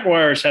point. The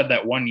Jaguars had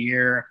that one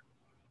year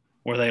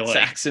where they like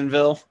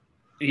Jacksonville.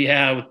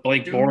 Yeah, with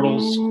Blake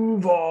Bortles.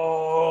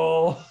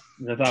 Duval.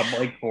 I thought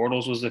Blake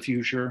Bortles was the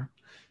future.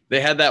 They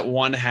had that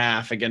one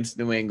half against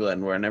New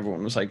England where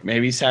everyone was like,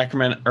 maybe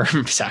Sacramento. Are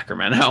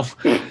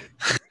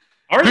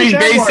the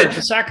Jaguars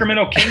the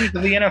Sacramento Kings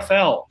of the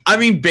NFL? I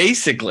mean,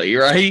 basically,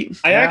 right?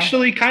 I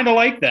actually kind of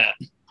like that.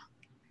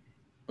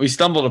 We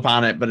stumbled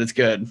upon it, but it's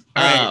good.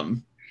 Right.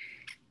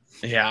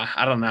 Yeah,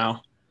 I don't know.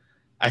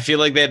 I feel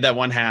like they had that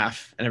one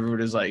half, and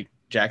everybody was like,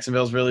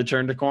 Jacksonville's really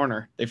turned a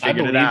corner. They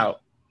figured it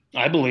out.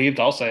 I believed.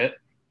 I'll say it.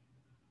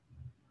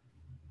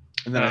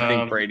 And then I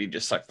think Brady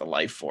just sucked the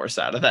life force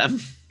out of them.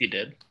 He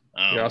did.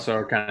 We also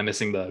are kind of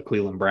missing the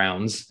Cleveland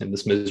Browns in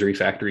this misery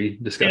factory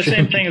discussion. Yeah,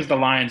 same thing as the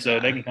Lions, though.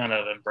 They can kind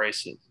of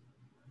embrace it.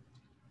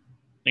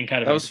 They can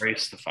kind of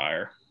embrace the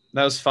fire.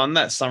 That was fun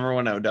that summer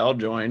when Odell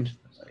joined.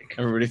 Like,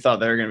 everybody thought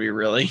they were going to be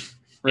really,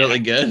 really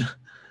good.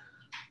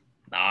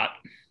 Not.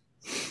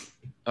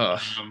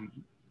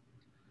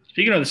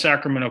 Speaking of the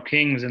Sacramento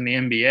Kings and the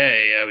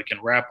NBA, we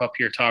can wrap up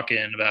here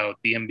talking about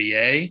the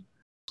NBA.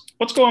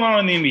 What's going on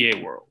in the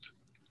NBA world?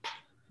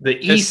 The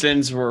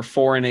Pistons were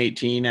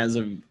 4-18 as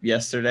of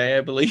yesterday,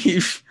 I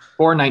believe.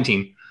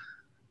 4-19.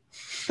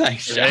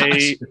 Nice,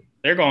 Josh.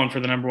 They're going for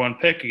the number one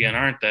pick again,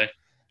 aren't they?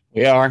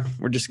 We are.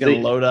 We're just going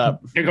to load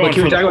up. They're going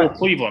for the whole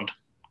Cleveland.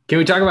 Can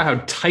we talk about how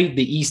tight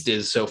the East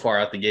is so far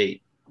out the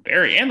gate?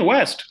 Very, and the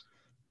West.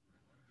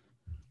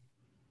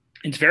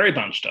 It's very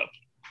bunched up.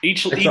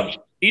 Each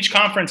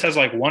conference has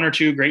like one or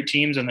two great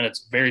teams, and then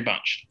it's very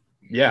bunched.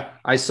 Yeah,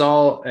 I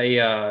saw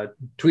a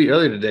tweet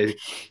earlier today.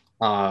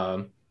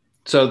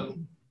 So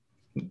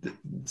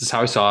this is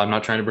how I saw it. I'm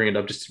not trying to bring it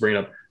up just to bring it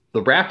up.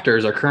 The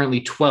Raptors are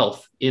currently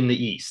 12th in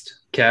the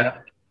East. Okay,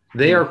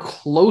 they are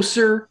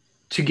closer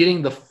to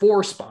getting the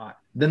 4 spot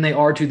than they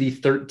are to the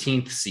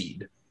 13th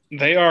seed.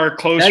 They are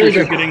closer that is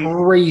to a getting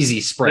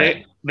crazy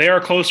spread. They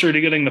are closer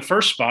to getting the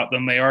 1st spot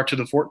than they are to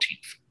the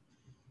 14th.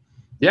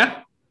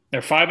 Yeah,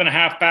 they're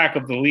 5.5 back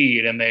of the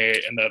lead, and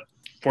the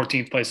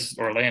 14th place is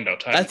Orlando.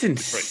 That's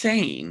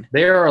insane.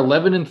 They are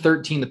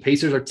 11-13. The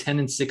Pacers are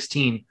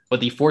 10-16, but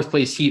the 4th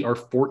place Heat are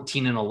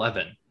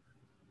 14-11.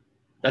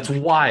 That's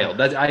wild.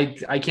 That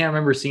I can't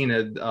remember seeing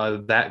it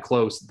that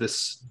close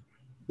this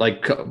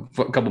like a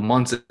couple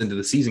months into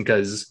the season,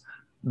 because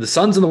the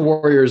Suns and the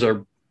Warriors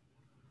are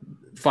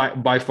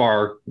by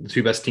far the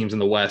 2 best teams in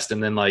the West,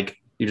 and then like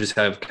you just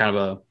have kind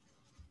of a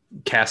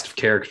cast of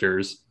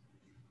characters.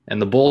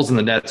 And the Bulls and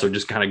the Nets are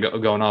just kind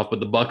of going off, but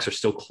the Bucks are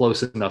still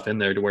close enough in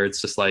there to where it's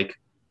just like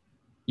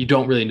you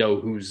don't really know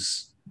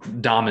who's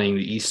dominating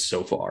the East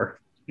so far.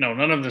 No,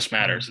 none of this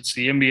matters. It's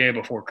the NBA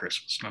before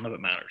Christmas. None of it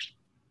matters.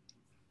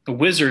 The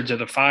Wizards are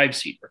the 5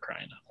 seed, for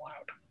crying out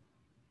loud.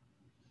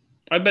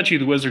 I bet you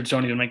the Wizards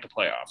don't even make the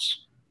playoffs.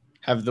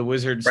 Have the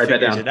Wizards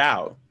figured it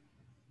out?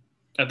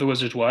 Have the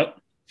Wizards what?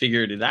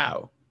 Figured it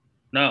out.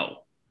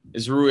 No.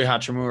 Is Rui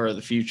Hachimura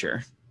the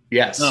future?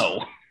 Yes.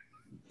 No.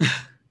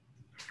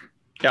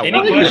 Yeah,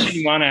 any question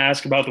you want to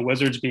ask about the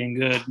Wizards being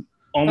good,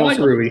 almost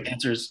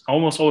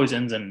always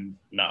ends in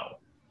no.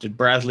 Did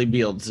Bradley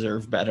Beal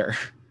deserve better?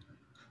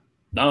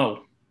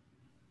 No.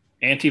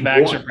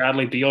 Anti-vaxxer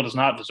Bradley Beal does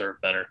not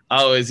deserve better.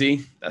 Oh, is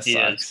he? That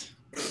sucks.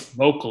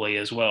 Vocally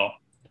as well.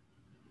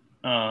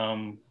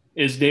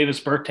 Is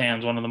Davis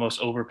Bertans one of the most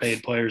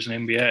overpaid players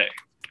in the NBA?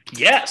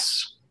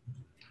 Yes.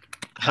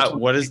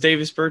 What is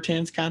Davis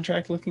Bertans'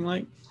 contract looking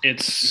like?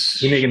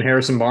 It's he making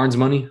Harrison Barnes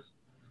money?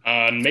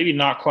 Maybe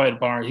not quite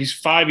Barnes. He's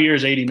 5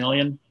 years, $80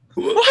 million.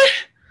 What?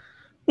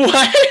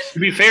 To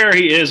be fair,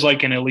 he is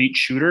like an elite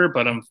shooter,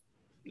 but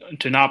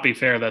to not be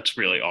fair, that's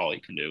really all he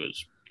can do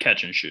is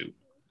catch and shoot.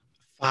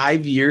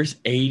 5 years,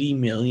 $80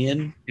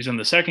 million. He's in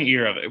the 2nd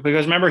year of it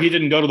because remember he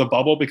didn't go to the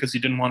bubble because he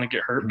didn't want to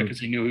get hurt because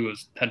he knew he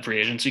had free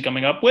agency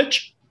coming up,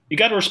 which you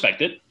got to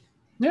respect it.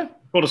 Yeah.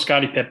 Go to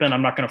Scottie Pippen.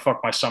 I'm not going to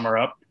fuck my summer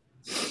up.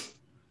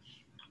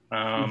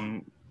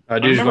 I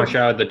do just want to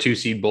shout out the 2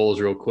 seed Bulls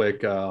real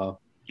quick.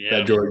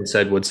 That Jordan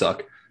said would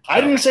suck. I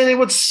didn't say they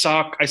would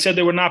suck. I said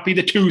they would not be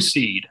the 2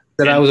 seed.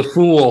 That I was a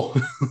fool.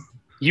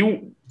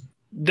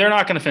 They're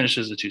not going to finish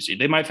as a 2 seed.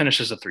 They might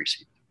finish as a 3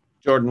 seed.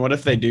 Jordan, what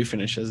if they do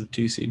finish as a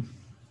 2 seed?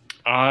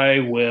 I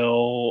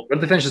will. What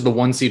if they finish as the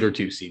 1 seed or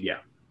 2 seed? Yeah.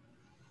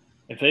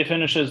 If they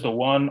finish as the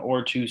 1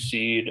 or 2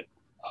 seed,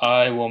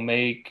 I will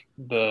make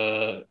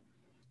the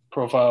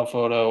profile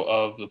photo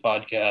of the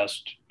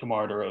podcast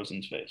DeMar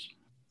DeRozan's face.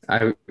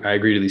 I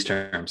agree to these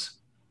terms.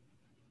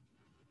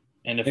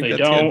 And if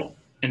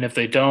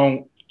they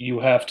don't, you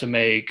have to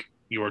make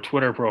your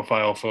Twitter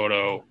profile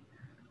photo.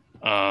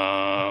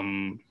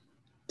 Attacking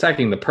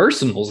the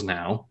personals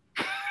now.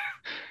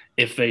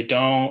 If they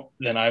don't,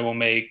 then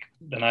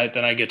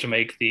I get to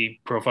make the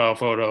profile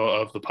photo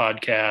of the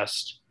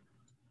podcast.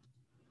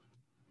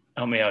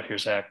 Help me out here,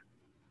 Zach.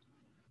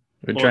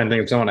 I'm trying to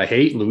think of someone I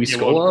hate. Luis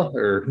Scola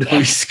or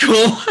Luis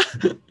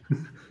Scola.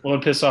 What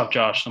would piss off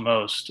Josh the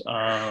most?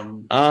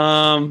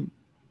 Kawhi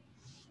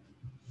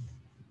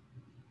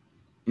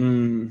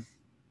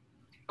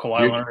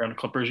Leonard in a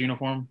Clippers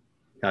uniform.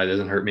 It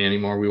doesn't hurt me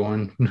anymore. We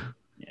won.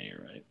 Yeah,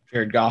 you're right.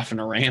 Jared Goff in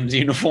a Rams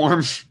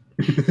uniform.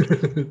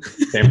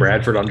 Sam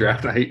Bradford on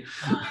draft night.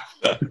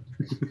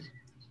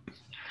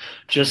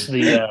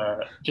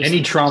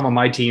 Any trauma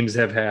my teams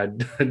have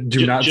had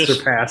do not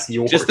surpass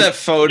yours. Just that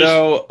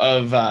photo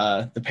of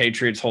the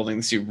Patriots holding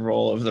the Super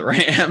Bowl of the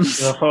Rams.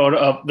 The photo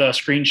of the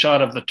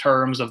screenshot of the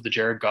terms of the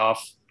Jared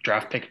Goff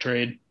draft pick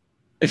trade.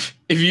 If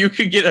you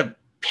could get a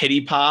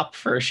pity pop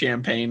for a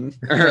champagne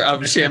or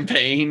of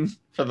champagne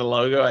for the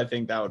logo, I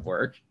think that would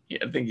work. Yeah,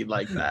 I think you'd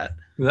like that.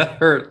 That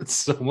hurt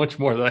so much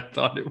more than I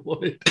thought it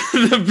would.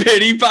 The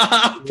pity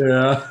pop.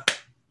 Yeah.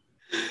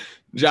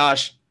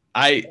 Josh,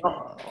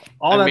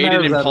 all that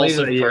matters that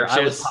later that year.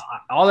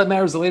 All that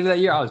matters later that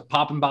year, I was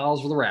popping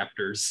bottles for the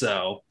Raptors.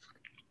 So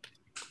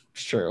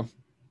it's true.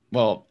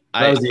 Well,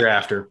 that was the year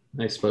after,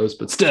 I suppose,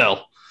 but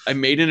still. I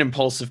made an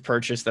impulsive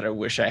purchase that I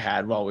wish I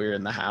had while we were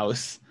in the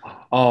house.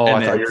 Oh,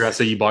 I thought you were gonna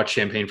say you bought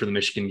champagne for the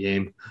Michigan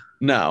game.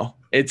 No,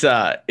 it's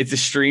a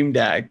Stream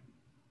Deck,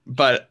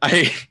 but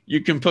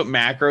you can put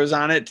macros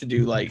on it to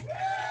do like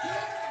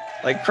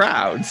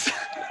crowds.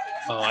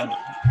 Oh,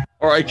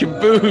 or I can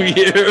boo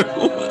you.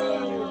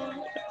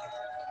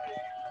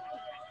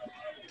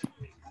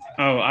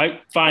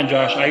 Fine,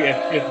 Josh.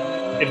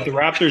 If the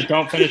Raptors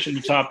don't finish in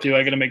the top two,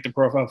 I got to make the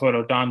profile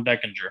photo Don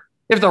Deckinger.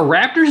 If the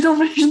Raptors don't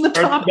finish in the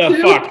top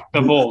two,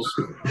 the Bulls.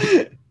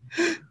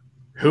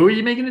 Who are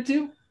you making it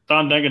to?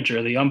 Don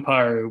Deckinger, the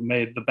umpire who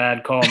made the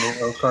bad call in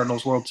the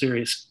Cardinals World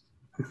Series.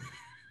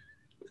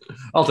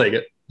 I'll take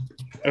it.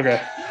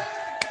 Okay.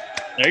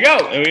 There you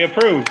go. We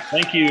approve.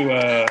 Thank you,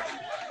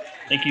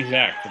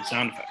 Zach, for the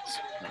sound effects.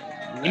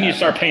 We need to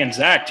start paying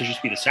Zach to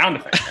just be the sound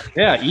effect.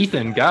 Yeah,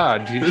 Ethan.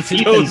 God, this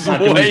goes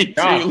way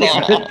too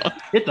long.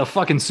 Hit the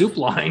fucking soup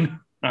line.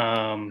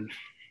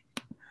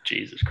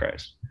 Jesus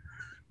Christ.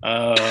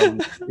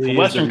 The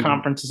Western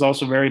Conference is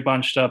also very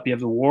bunched up. You have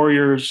the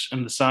Warriors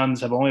and the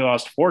Suns have only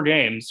lost 4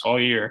 games all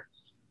year.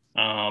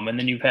 And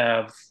then you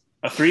have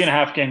a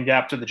 3.5 game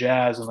gap to the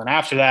Jazz. And then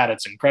after that,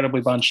 it's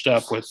incredibly bunched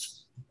up with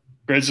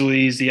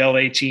Grizzlies, the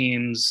LA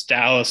teams,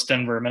 Dallas,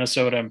 Denver,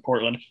 Minnesota, and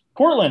Portland.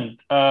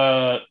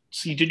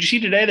 Did you see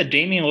today that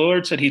Damian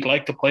Lillard said he'd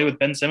like to play with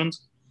Ben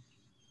Simmons?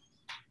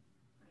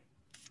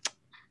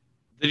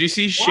 Did you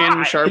see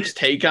Shannon Sharp's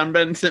take on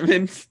Ben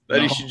Simmons?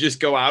 That he should just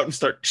go out and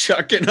start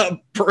chucking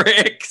up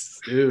bricks.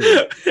 Dude.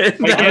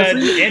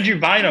 Andrew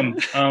Bynum,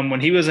 when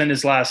he was in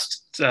his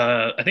last,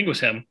 I think it was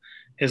him,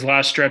 his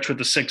last stretch with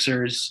the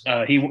Sixers,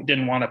 he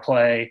didn't want to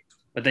play,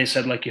 but they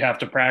said, like, you have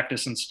to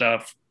practice and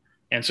stuff.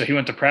 And so he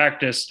went to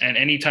practice, and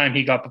anytime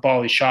he got the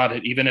ball, he shot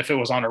it. Even if it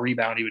was on a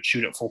rebound, he would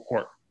shoot it full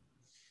court.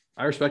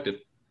 I respect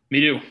it. Me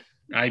too.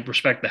 I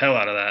respect the hell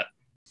out of that.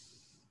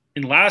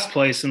 In last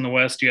place in the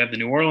West, you have the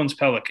New Orleans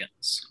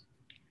Pelicans.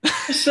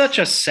 It's such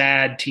a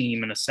sad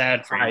team and a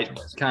sad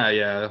franchise. Kind of,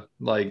 yeah.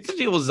 Like, what's the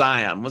deal with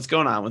Zion? What's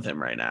going on with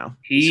him right now?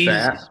 He's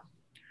fat.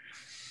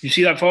 You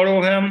see that photo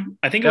of him?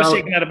 I think it was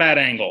taken at a bad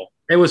angle.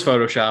 It was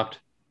photoshopped.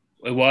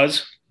 It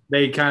was?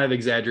 They kind of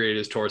exaggerated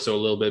his torso a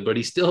little bit, but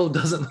he still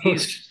doesn't look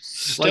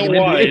still like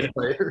wide.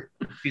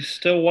 He's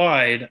still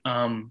wide.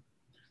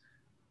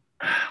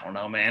 I don't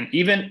know, man.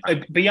 Even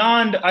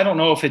beyond, I don't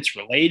know if it's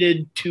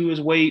related to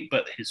his weight,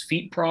 but his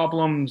feet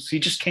problems, he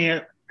just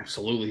can't.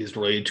 Absolutely is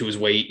related to his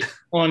weight.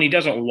 Well, and he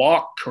doesn't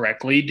walk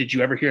correctly. Did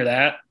you ever hear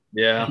that?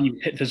 Yeah.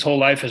 His whole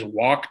life has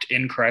walked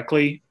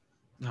incorrectly.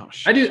 Oh,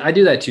 shit. I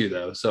do that too,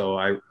 though.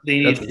 So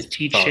they need to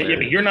teach it. Yeah,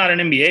 but you're not an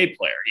NBA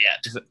player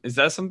yet. Is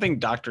that something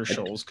Dr.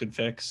 Scholes could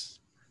fix?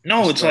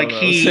 No, it's like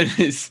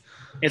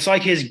it's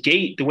like his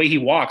gait, the way he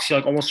walks. He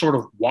like almost sort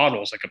of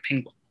waddles like a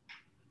penguin.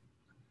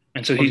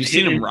 And so you've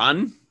seen him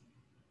run?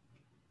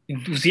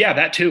 Yeah,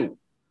 that too.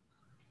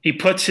 He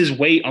puts his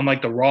weight on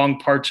like the wrong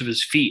parts of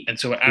his feet, and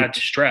so it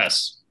adds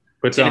stress.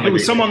 If it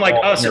was someone like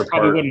us, it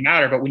probably wouldn't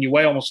matter. But when you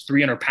weigh almost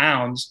 300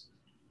 pounds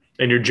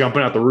and you're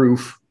jumping out the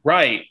roof,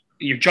 right?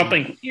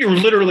 You're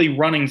literally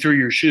running through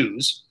your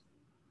shoes.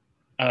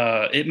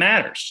 It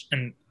matters.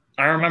 And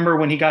I remember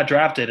when he got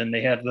drafted and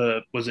they had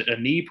was it a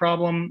knee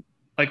problem?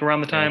 Like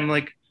around the time,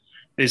 like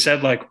they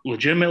said, like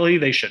legitimately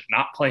they should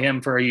not play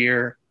him for a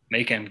year,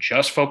 make him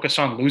just focus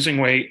on losing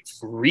weight,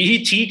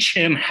 reteach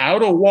him how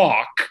to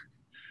walk,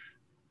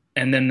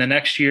 and then the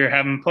next year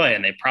have him play.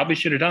 And they probably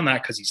should have done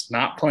that because he's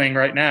not playing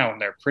right now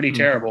and they're pretty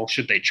terrible.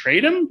 Should they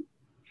trade him?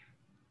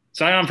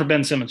 Zion for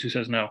Ben Simmons, who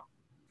says no?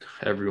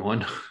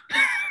 Everyone.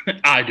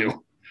 I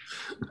do.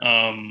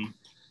 I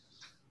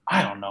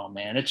don't know,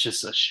 man. It's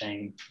just a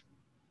shame.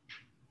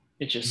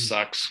 It just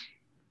sucks.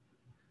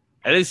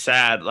 It is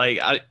sad. Like,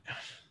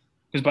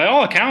 because by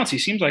all accounts, he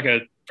seems like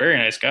a very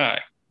nice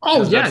guy.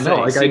 Oh yeah, no,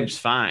 like seems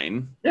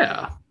fine.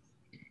 Yeah.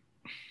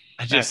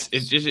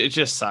 It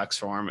just sucks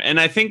for him. And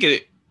I think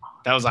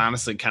that was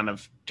honestly kind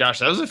of, Josh,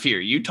 that was a fear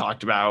you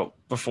talked about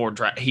before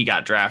he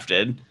got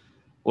drafted,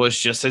 was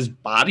just his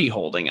body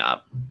holding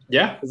up.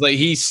 Yeah. It's like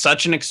he's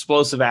such an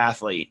explosive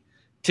athlete.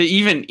 To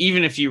even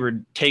if you were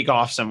to take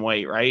off some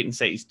weight, right, and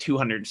say he's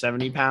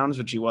 270 pounds,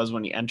 which he was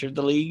when he entered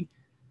the league,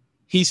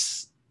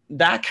 he's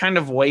that kind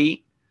of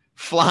weight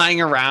flying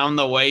around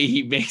the way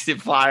he makes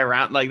it fly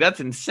around. Like, that's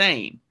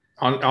insane.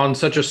 On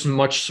such a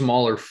much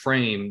smaller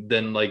frame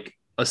than like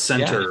a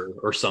center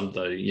or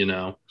something, you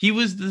know. He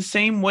was the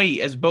same weight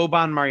as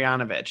Boban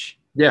Marjanovic.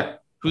 Yeah.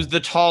 Who's the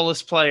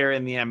tallest player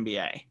in the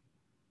NBA.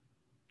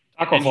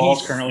 Tacko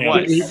Fall's currently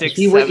what,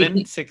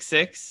 6'7",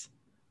 6'6"?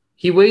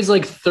 He weighs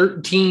like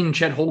 13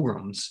 Chet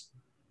Holmgrens.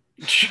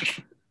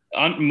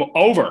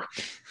 Over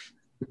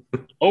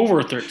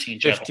 13.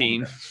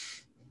 15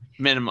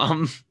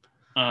 minimum.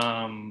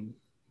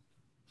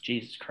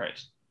 Jesus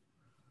Christ.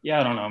 Yeah,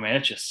 I don't know, man.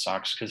 It just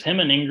sucks because him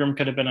and Ingram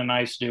could have been a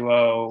nice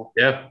duo.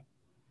 Yeah.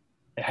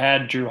 They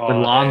had Drew Holiday.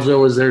 And Lonzo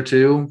was there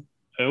too.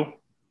 Who?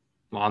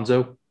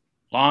 Lonzo.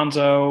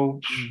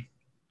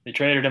 They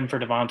traded him for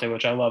Devontae,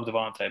 which I love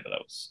Devontae, but that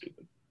was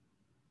stupid.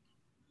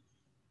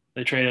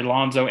 They traded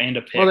Lonzo and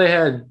a pick. Well, they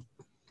had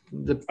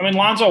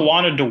Lonzo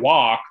wanted to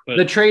walk, but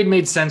the trade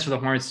made sense for the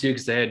Hornets too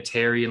because they had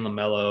Terry and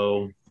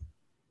LaMelo.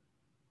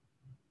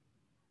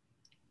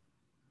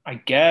 I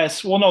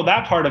guess. Well, no,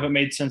 that part of it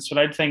made sense, but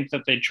I'd think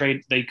that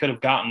they could have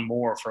gotten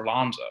more for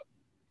Lonzo.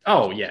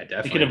 Oh yeah,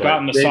 definitely. They could have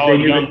gotten a solid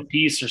young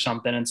piece or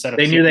something instead of.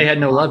 They knew they had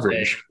no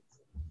leverage.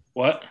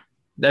 What?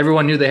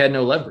 Everyone knew they had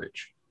no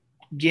leverage.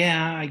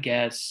 Yeah, I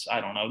guess.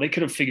 I don't know. They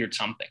could have figured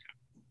something.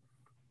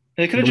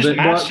 They could have just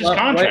matched his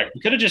contract. They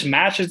could have just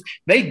matched his.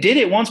 They did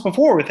it once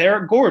before with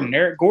Eric Gordon.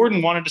 Eric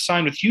Gordon wanted to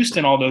sign with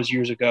Houston all those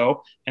years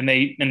ago, and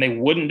they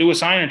wouldn't do a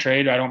sign and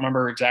trade. I don't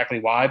remember exactly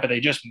why, but they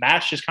just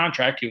matched his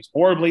contract. He was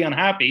horribly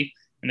unhappy,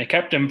 and they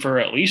kept him for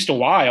at least a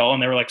while.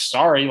 And they were like,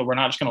 "Sorry, we're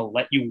not just going to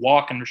let you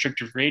walk in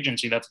restricted free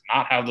agency. That's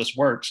not how this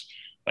works."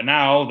 But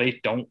now they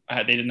don't.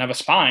 They didn't have a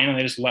spine, and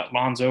they just let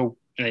Lonzo.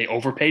 And they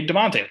overpaid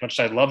Devontae. As much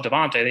as I love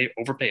Devontae, they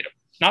overpaid him.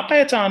 Not by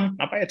a ton.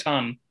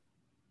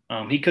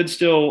 He could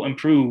still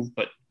improve,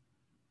 but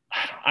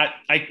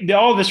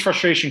all this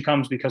frustration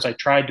comes because I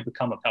tried to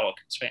become a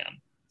Pelicans fan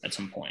at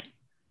some point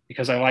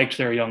because I liked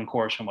their young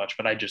core so much,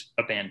 but I just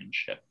abandoned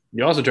ship.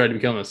 You also tried to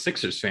become a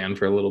Sixers fan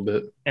for a little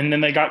bit. And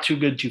then they got too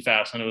good too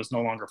fast, and it was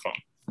no longer fun.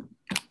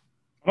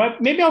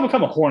 But maybe I'll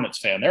become a Hornets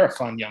fan. They're a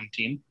fun young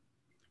team.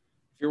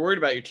 If you're worried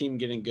about your team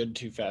getting good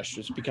too fast,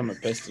 just become a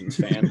Pistons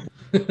fan.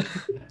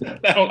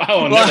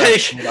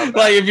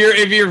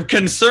 If your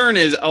concern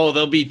is,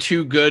 they'll be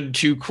too good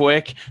too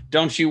quick,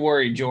 don't you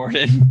worry,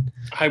 Jordan.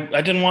 I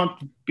didn't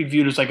want to be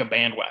viewed as like a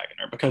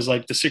bandwagoner because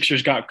like the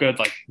Sixers got good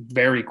like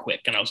very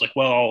quick, and I was like,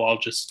 well,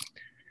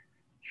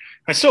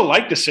 I still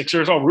like the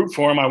Sixers. I'll root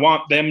for them. I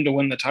want them to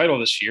win the title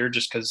this year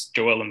just because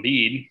Joel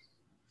Embiid.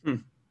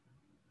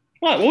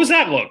 What was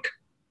that look?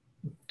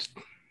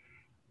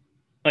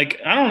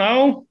 Like, I don't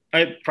know.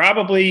 I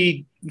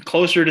probably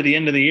closer to the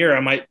end of the year, I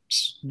might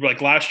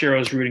like last year I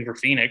was rooting for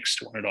Phoenix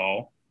to win it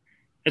all.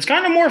 It's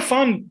kind of more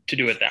fun to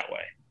do it that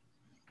way.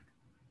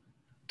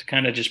 To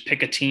kind of just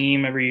pick a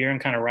team every year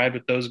and kind of ride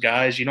with those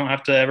guys. You don't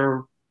have to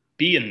ever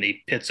be in the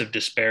pits of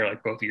despair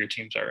like both of your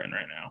teams are in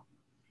right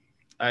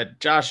now.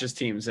 Josh's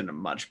team's in a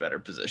much better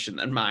position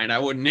than mine. I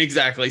wouldn't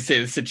exactly say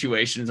the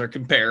situations are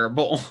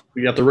comparable.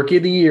 We got the rookie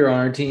of the year on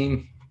our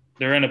team.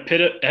 They're in a pit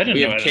of, I didn't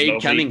know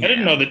Cade Cunningham. I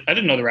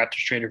didn't know the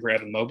Raptors traded for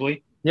Evan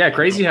Mobley. Yeah,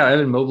 crazy how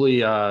Evan Mobley,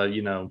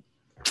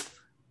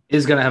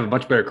 is going to have a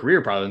much better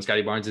career probably than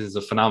Scotty Barnes. Is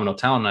a phenomenal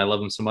talent, and I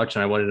love him so much,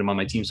 and I wanted him on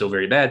my team so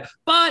very bad.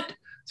 But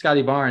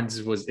Scotty Barnes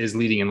is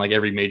leading in like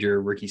every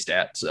major rookie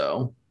stat.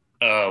 So,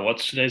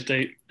 what's today's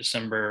date?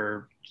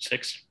 December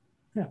 6th.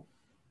 Yeah,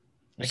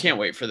 I can't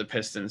wait for the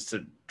Pistons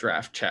to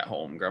draft Chet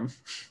Holmgren.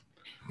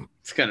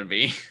 It's gonna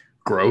be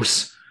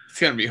gross. It's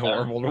gonna be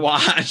horrible to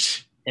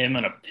watch. Him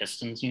in a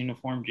Pistons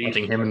uniform.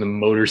 Watching him in the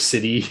Motor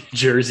City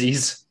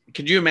jerseys.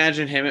 Could you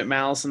imagine him at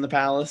Malice in the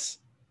Palace?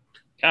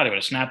 God, he would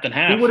have snapped in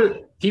half.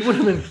 He would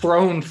have been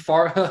thrown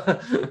far.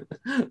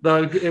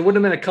 It would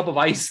have been a cup of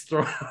ice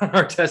thrown on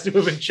our test. It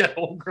would have been Chet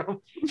Holmgren.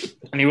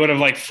 And he would have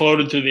like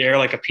floated through the air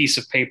like a piece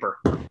of paper.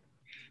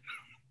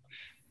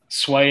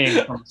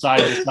 Swaying from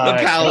side to side.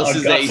 The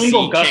Palace's AC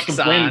single gust of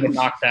wind on. would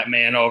knock that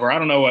man over. I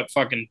don't know what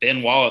fucking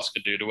Ben Wallace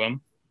could do to him.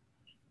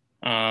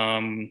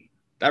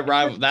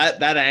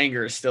 That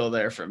anger is still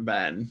there from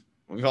Ben.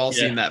 We've all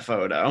seen that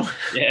photo.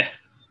 Yeah.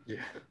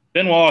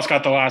 Ben Wallace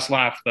got the last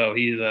laugh though.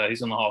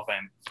 He's in the Hall of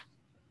Fame.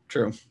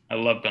 True. I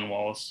love Ben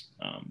Wallace.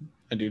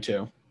 I do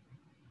too.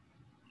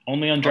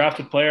 Only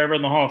undrafted player ever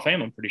in the Hall of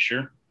Fame, I'm pretty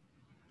sure.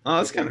 Oh,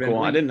 that's kind of cool.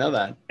 I didn't know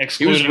that.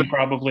 Excluding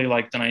probably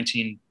like the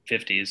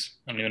 1950s.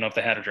 I don't even know if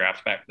they had a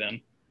draft back then.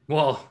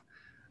 Well,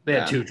 they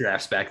had 2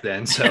 drafts back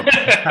then, so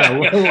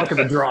we're luck of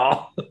the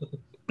draw.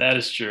 That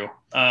is true.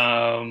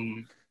 All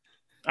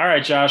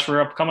right, Josh,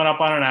 we're coming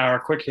up on an hour.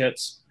 Quick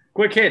hits.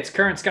 Quick hits,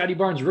 current Scotty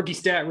Barnes rookie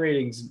stat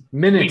ratings,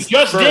 minutes. We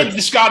just did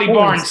the Scotty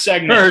Barnes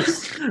segment.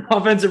 First,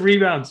 offensive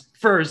rebounds,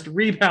 first,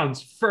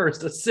 rebounds,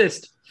 first,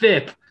 assist,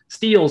 fifth,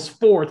 steals,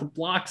 fourth,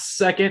 blocks,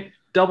 second,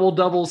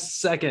 doubles,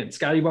 second.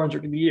 Scotty Barnes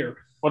rookie of the year.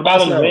 What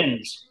about in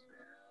wins?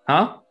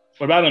 Huh?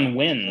 What about in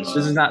wins?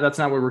 That's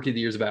not what rookie of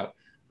the year is about.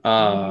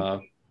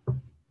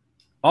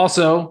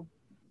 Also,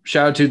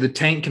 shout out to the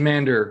tank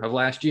commander of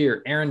last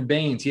year, Aaron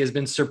Baines. He has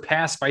been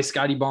surpassed by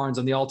Scotty Barnes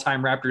on the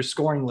all-time Raptors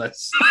scoring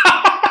list.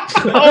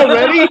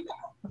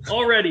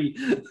 Already.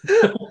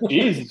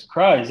 Jesus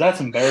Christ, that's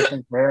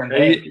embarrassing for Aaron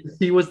Baines.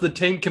 He was the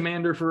tank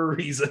commander for a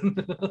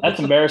reason. That's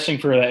embarrassing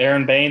for the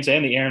Aaron Baines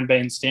and the Aaron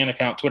Baines Stan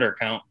account, Twitter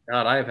account.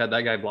 God, I have had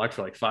that guy blocked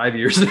for like 5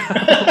 years now.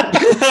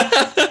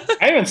 I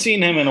haven't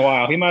seen him in a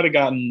while. He might have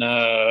gotten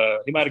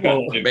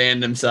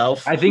banned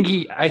himself. I think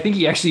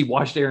he actually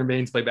watched Aaron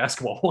Baines play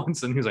basketball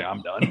once, and he was like,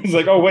 "I'm done." He's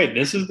like, "Oh wait,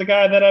 this is the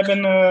guy that I've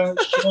been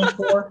shilling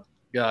for."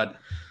 God.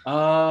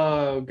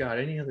 Oh God.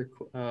 Any other?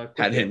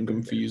 Had him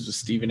confused with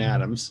Steven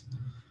Adams.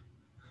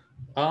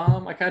 I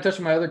kind of touched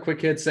on my other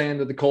quick hit, saying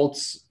that the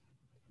Colts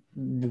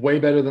way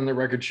better than their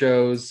record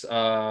shows.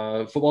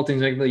 Football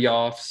teams making the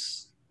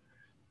offs.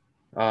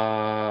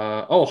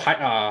 Heisman.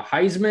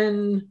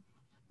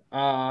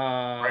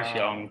 Bryce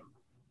Young.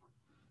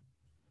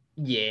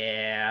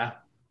 Yeah.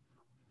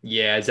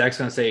 Zach's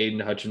gonna say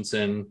Aiden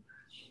Hutchinson,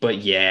 but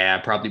yeah,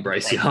 probably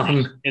Bryce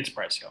Young. It's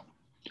Bryce Young.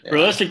 Yeah.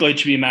 Realistically, it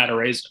should be Matt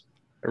Araiza.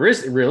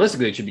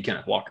 Realistically, it should be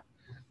Kenneth Walker.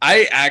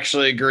 I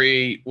actually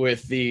agree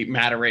with the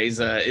Matt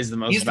Araiza is the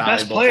most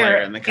valuable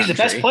player in the country. He's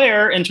the best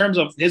player in terms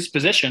of his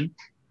position.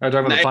 Are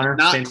talking about the punter?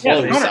 Not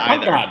close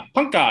either.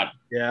 Punk God.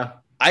 Yeah.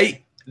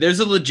 There's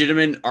a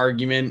legitimate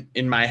argument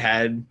in my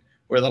head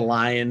where the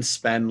Lions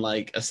spend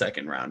like a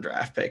second round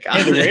draft pick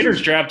on the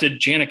Raiders drafted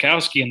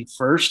Janikowski in the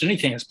first.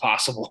 Anything is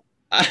possible.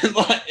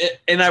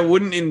 And I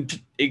wouldn't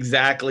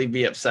exactly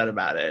be upset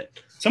about it.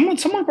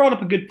 Someone brought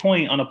up a good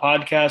point on a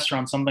podcast or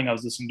on something I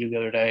was listening to the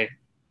other day.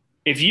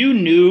 If you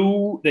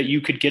knew that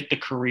you could get the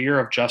career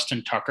of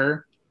Justin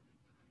Tucker,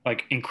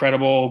 like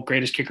incredible,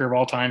 greatest kicker of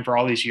all time for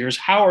all these years,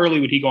 how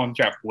early would he go in the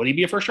draft? Would he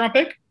be a first-round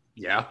pick?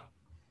 Yeah.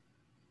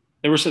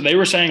 They were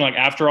saying like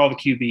after all the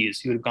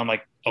QBs, he would have gone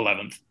like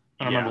 11th.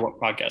 I don't remember what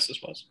podcast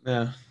this was.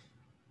 Yeah.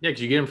 Yeah,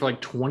 because you get him for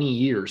like 20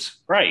 years.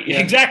 Right. Yeah.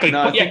 Exactly.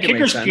 No,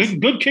 kickers,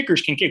 good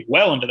kickers can kick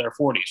well into their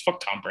 40s. Fuck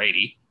Tom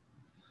Brady.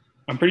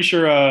 I'm pretty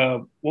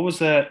sure, what was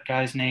that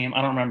guy's name?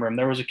 I don't remember him.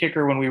 There was a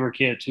kicker when we were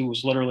kids who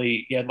was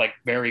literally, he had like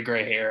very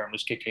gray hair and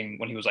was kicking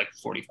when he was like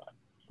 45.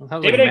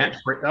 That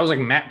was like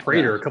Matt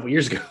Prater a couple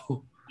years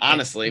ago.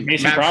 Honestly,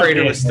 Matt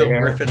Prater was still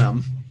ripping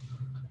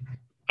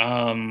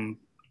him.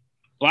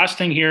 Last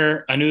thing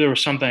here, I knew there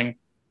was something.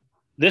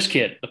 This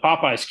kid, the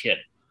Popeyes kid.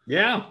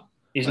 Yeah.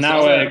 He's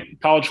now a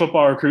college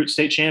football recruit,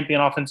 state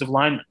champion offensive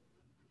lineman.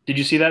 Did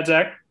you see that,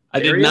 Zach? I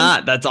did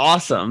not. That's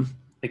awesome.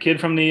 The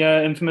kid from the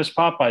infamous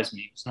Popeyes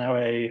meme is now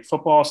a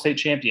football state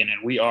champion,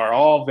 and we are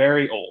all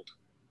very old.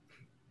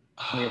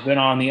 We have been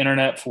on the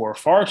internet for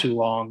far too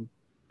long.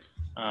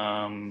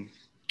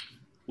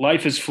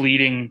 Life is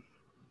fleeting.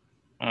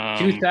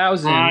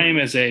 2000. Time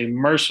is a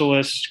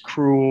merciless,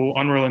 cruel,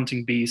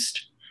 unrelenting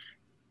beast.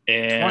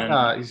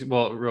 And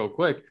real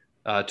quick,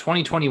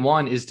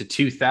 2021 is to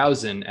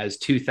 2000 as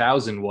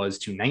 2000 was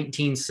to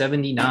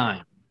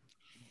 1979.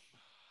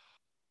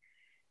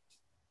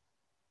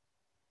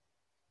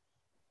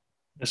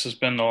 This has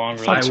been the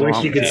longer. I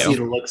wish you could see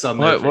the looks on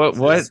their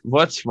faces.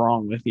 What's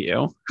wrong with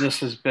you? This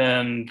has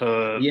been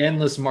the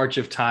endless march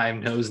of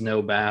time knows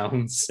no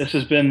bounds. This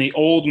has been the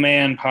old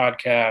man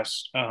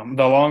podcast.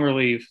 The long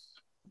relief.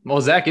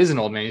 Well, Zach is an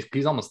old man.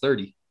 He's almost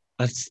 30.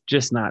 That's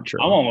just not true.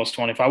 I'm almost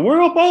 25.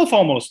 We're both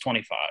almost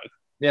 25.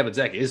 Yeah, but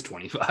Zach is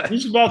 25.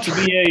 This is about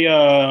to be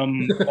a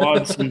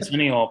quad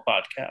centennial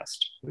podcast.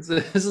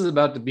 This is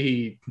about to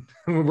be.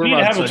 We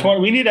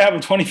need to have a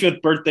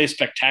 25th birthday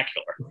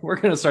spectacular. We're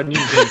gonna start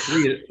needing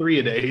three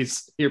a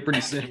days here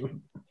pretty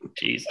soon.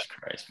 Jesus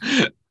Christ.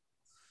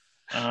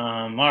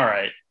 All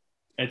right,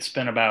 it's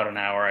been about an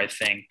hour, I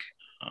think.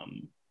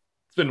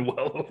 It's been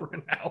well over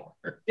an hour.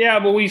 Yeah,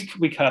 but we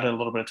cut a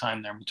little bit of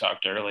time there. We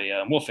talked early.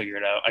 We'll figure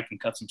it out. I can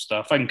cut some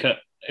stuff. I can cut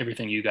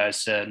everything you guys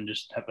said and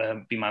just have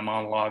that be my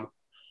monologue.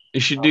 You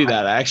should do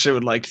that. I actually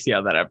would like to see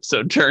how that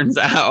episode turns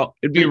out.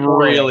 It'd be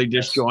really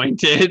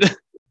disjointed.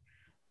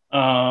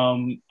 All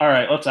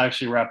right, let's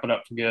actually wrap it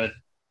up for good.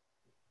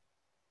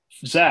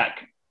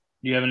 Zach,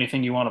 do you have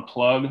anything you want to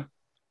plug?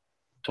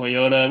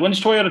 Toyota. When's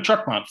Toyota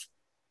Truck Month?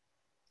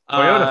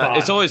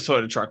 It's always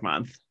Toyota Truck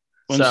Month.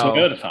 When's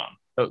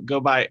Toyotathon? Go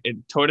buy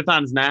it.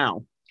 Toyotathon's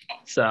now.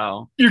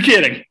 So you're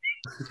kidding.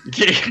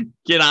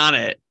 Get on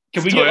it.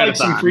 Can we get like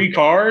some free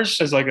cars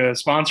as like a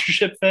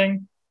sponsorship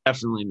thing?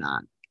 Definitely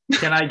not.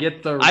 Can I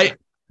get the?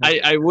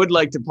 I would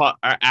like to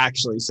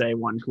actually say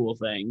one cool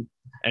thing,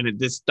 and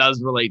this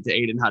does relate to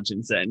Aiden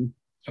Hutchinson.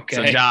 Okay.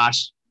 So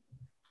Josh,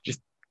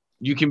 just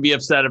you can be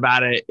upset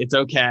about it. It's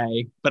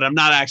okay, but I'm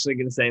not actually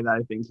going to say that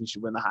I think he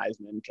should win the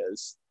Heisman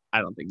because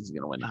I don't think he's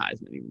going to win the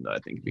Heisman, even though I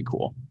think it'd be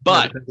cool.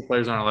 But the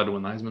players aren't allowed to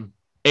win the Heisman.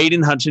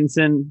 Aiden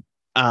Hutchinson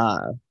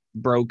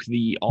broke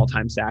the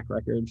all-time sack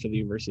record for the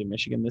University of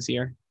Michigan this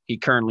year. He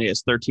currently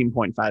has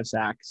 13.5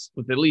 sacks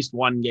with at least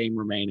one game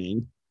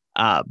remaining.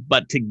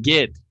 But to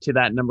get to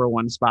that number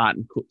one spot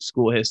in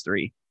school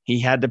history, he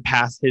had to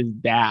pass his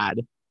dad,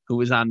 who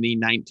was on the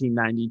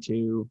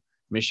 1992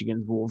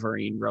 Michigan's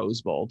Wolverine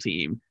Rose Bowl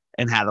team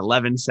and had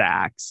 11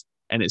 sacks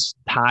and is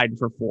tied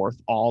for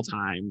fourth all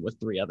time with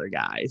three other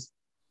guys.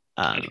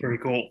 That's pretty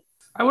cool.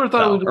 I would have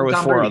thought it would or with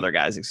Tom four Brady. other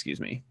guys, excuse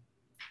me.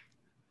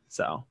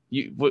 So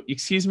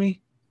excuse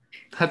me?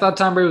 I thought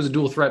Tom Brady was a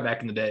dual threat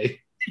back in the day.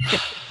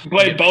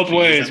 Played both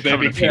ways, I'm coming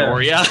baby. to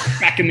Peoria.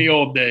 Back in the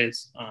old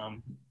days.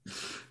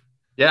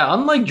 Yeah,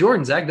 unlike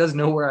Jordan, Zach does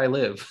know where I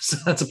live, so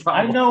that's a I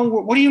problem. know.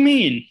 What do you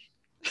mean?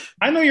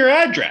 I know your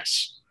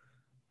address.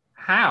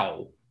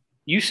 How?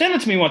 You sent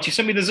it to me once. You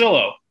sent me the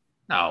Zillow.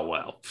 Oh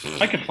well.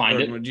 I could find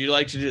Jordan, it. would you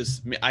like to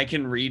just? I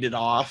can read it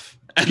off.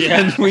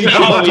 Yeah. And we No,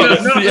 can no,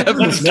 just no, the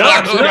let's episode.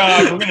 dox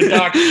Josh. We're gonna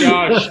dox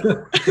Josh.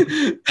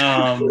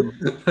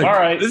 All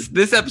right.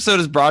 This episode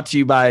is brought to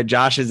you by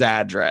Josh's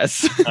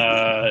address.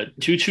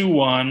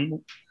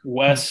 221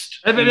 West.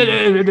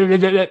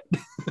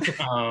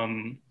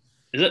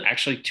 Is it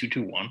actually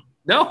 221?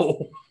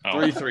 No. Oh.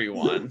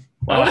 331.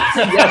 Well,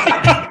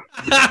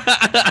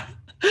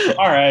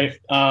 All right.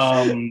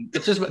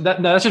 it's just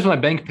that's just my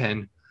bank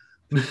pen.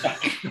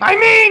 I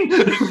mean,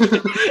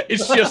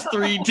 It's just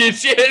 3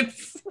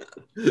 digits.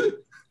 All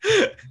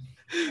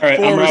right.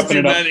 4 I'm was wrapping too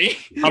it up. many.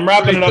 I'm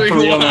wrapping it up for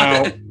real 331.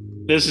 now.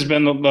 This has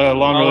been the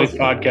Long Relief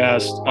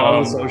Podcast.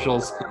 all the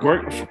socials.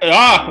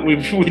 We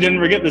didn't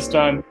forget this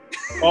time.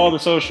 Follow the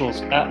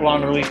socials at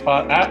Long Relief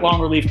at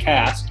Long Relief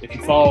Cast. If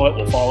you follow it,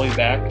 we'll follow you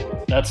back.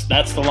 That's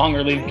the Long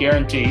Relief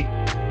guarantee.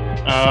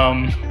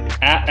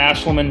 At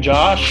Ashleman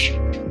Josh.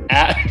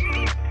 At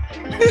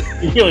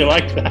you really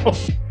liked that one.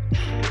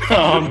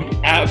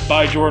 At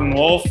by Jordan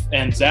Wolf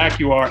and Zach.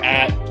 You are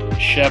at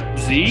Shep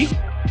Z.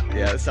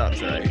 Yeah, that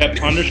sounds right. Shep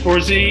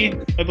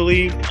 _Z, I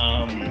believe.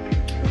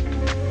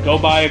 Go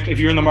buy if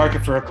you're in the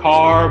market for a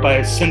car, buy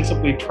a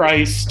sensibly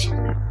priced,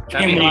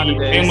 family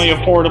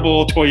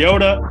affordable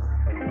Toyota.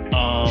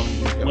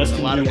 There's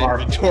a lot of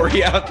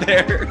inventory out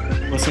there.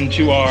 Listen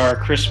to our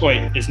Chris.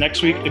 Wait, is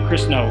next week the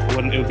Chris? No, it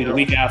would be the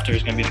week after.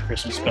 Is going to be the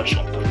Christmas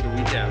special.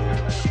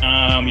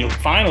 You'll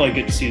finally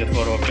get to see the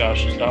photo of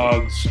Josh's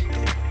dogs.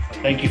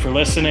 Thank you for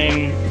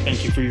listening.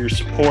 Thank you for your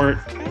support.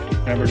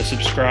 Remember to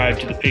subscribe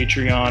to the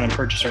Patreon and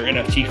purchase our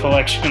NFT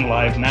collection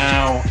live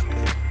now.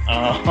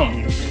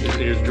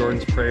 Here's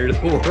Jordan's prayer to the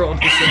world.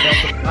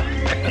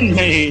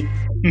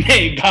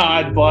 May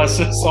God bless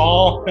us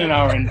all in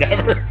our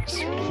endeavors.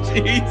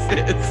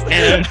 Jesus.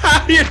 And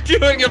how are you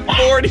doing a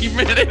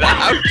 40-minute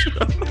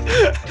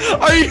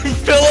outro? Are you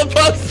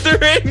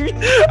filibustering?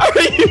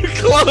 Are you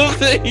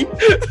closing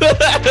the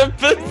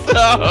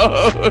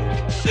episode?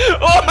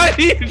 What are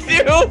you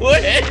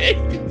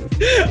doing?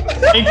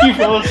 Thank you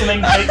for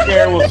listening. Take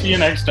care. We'll see you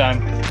next time.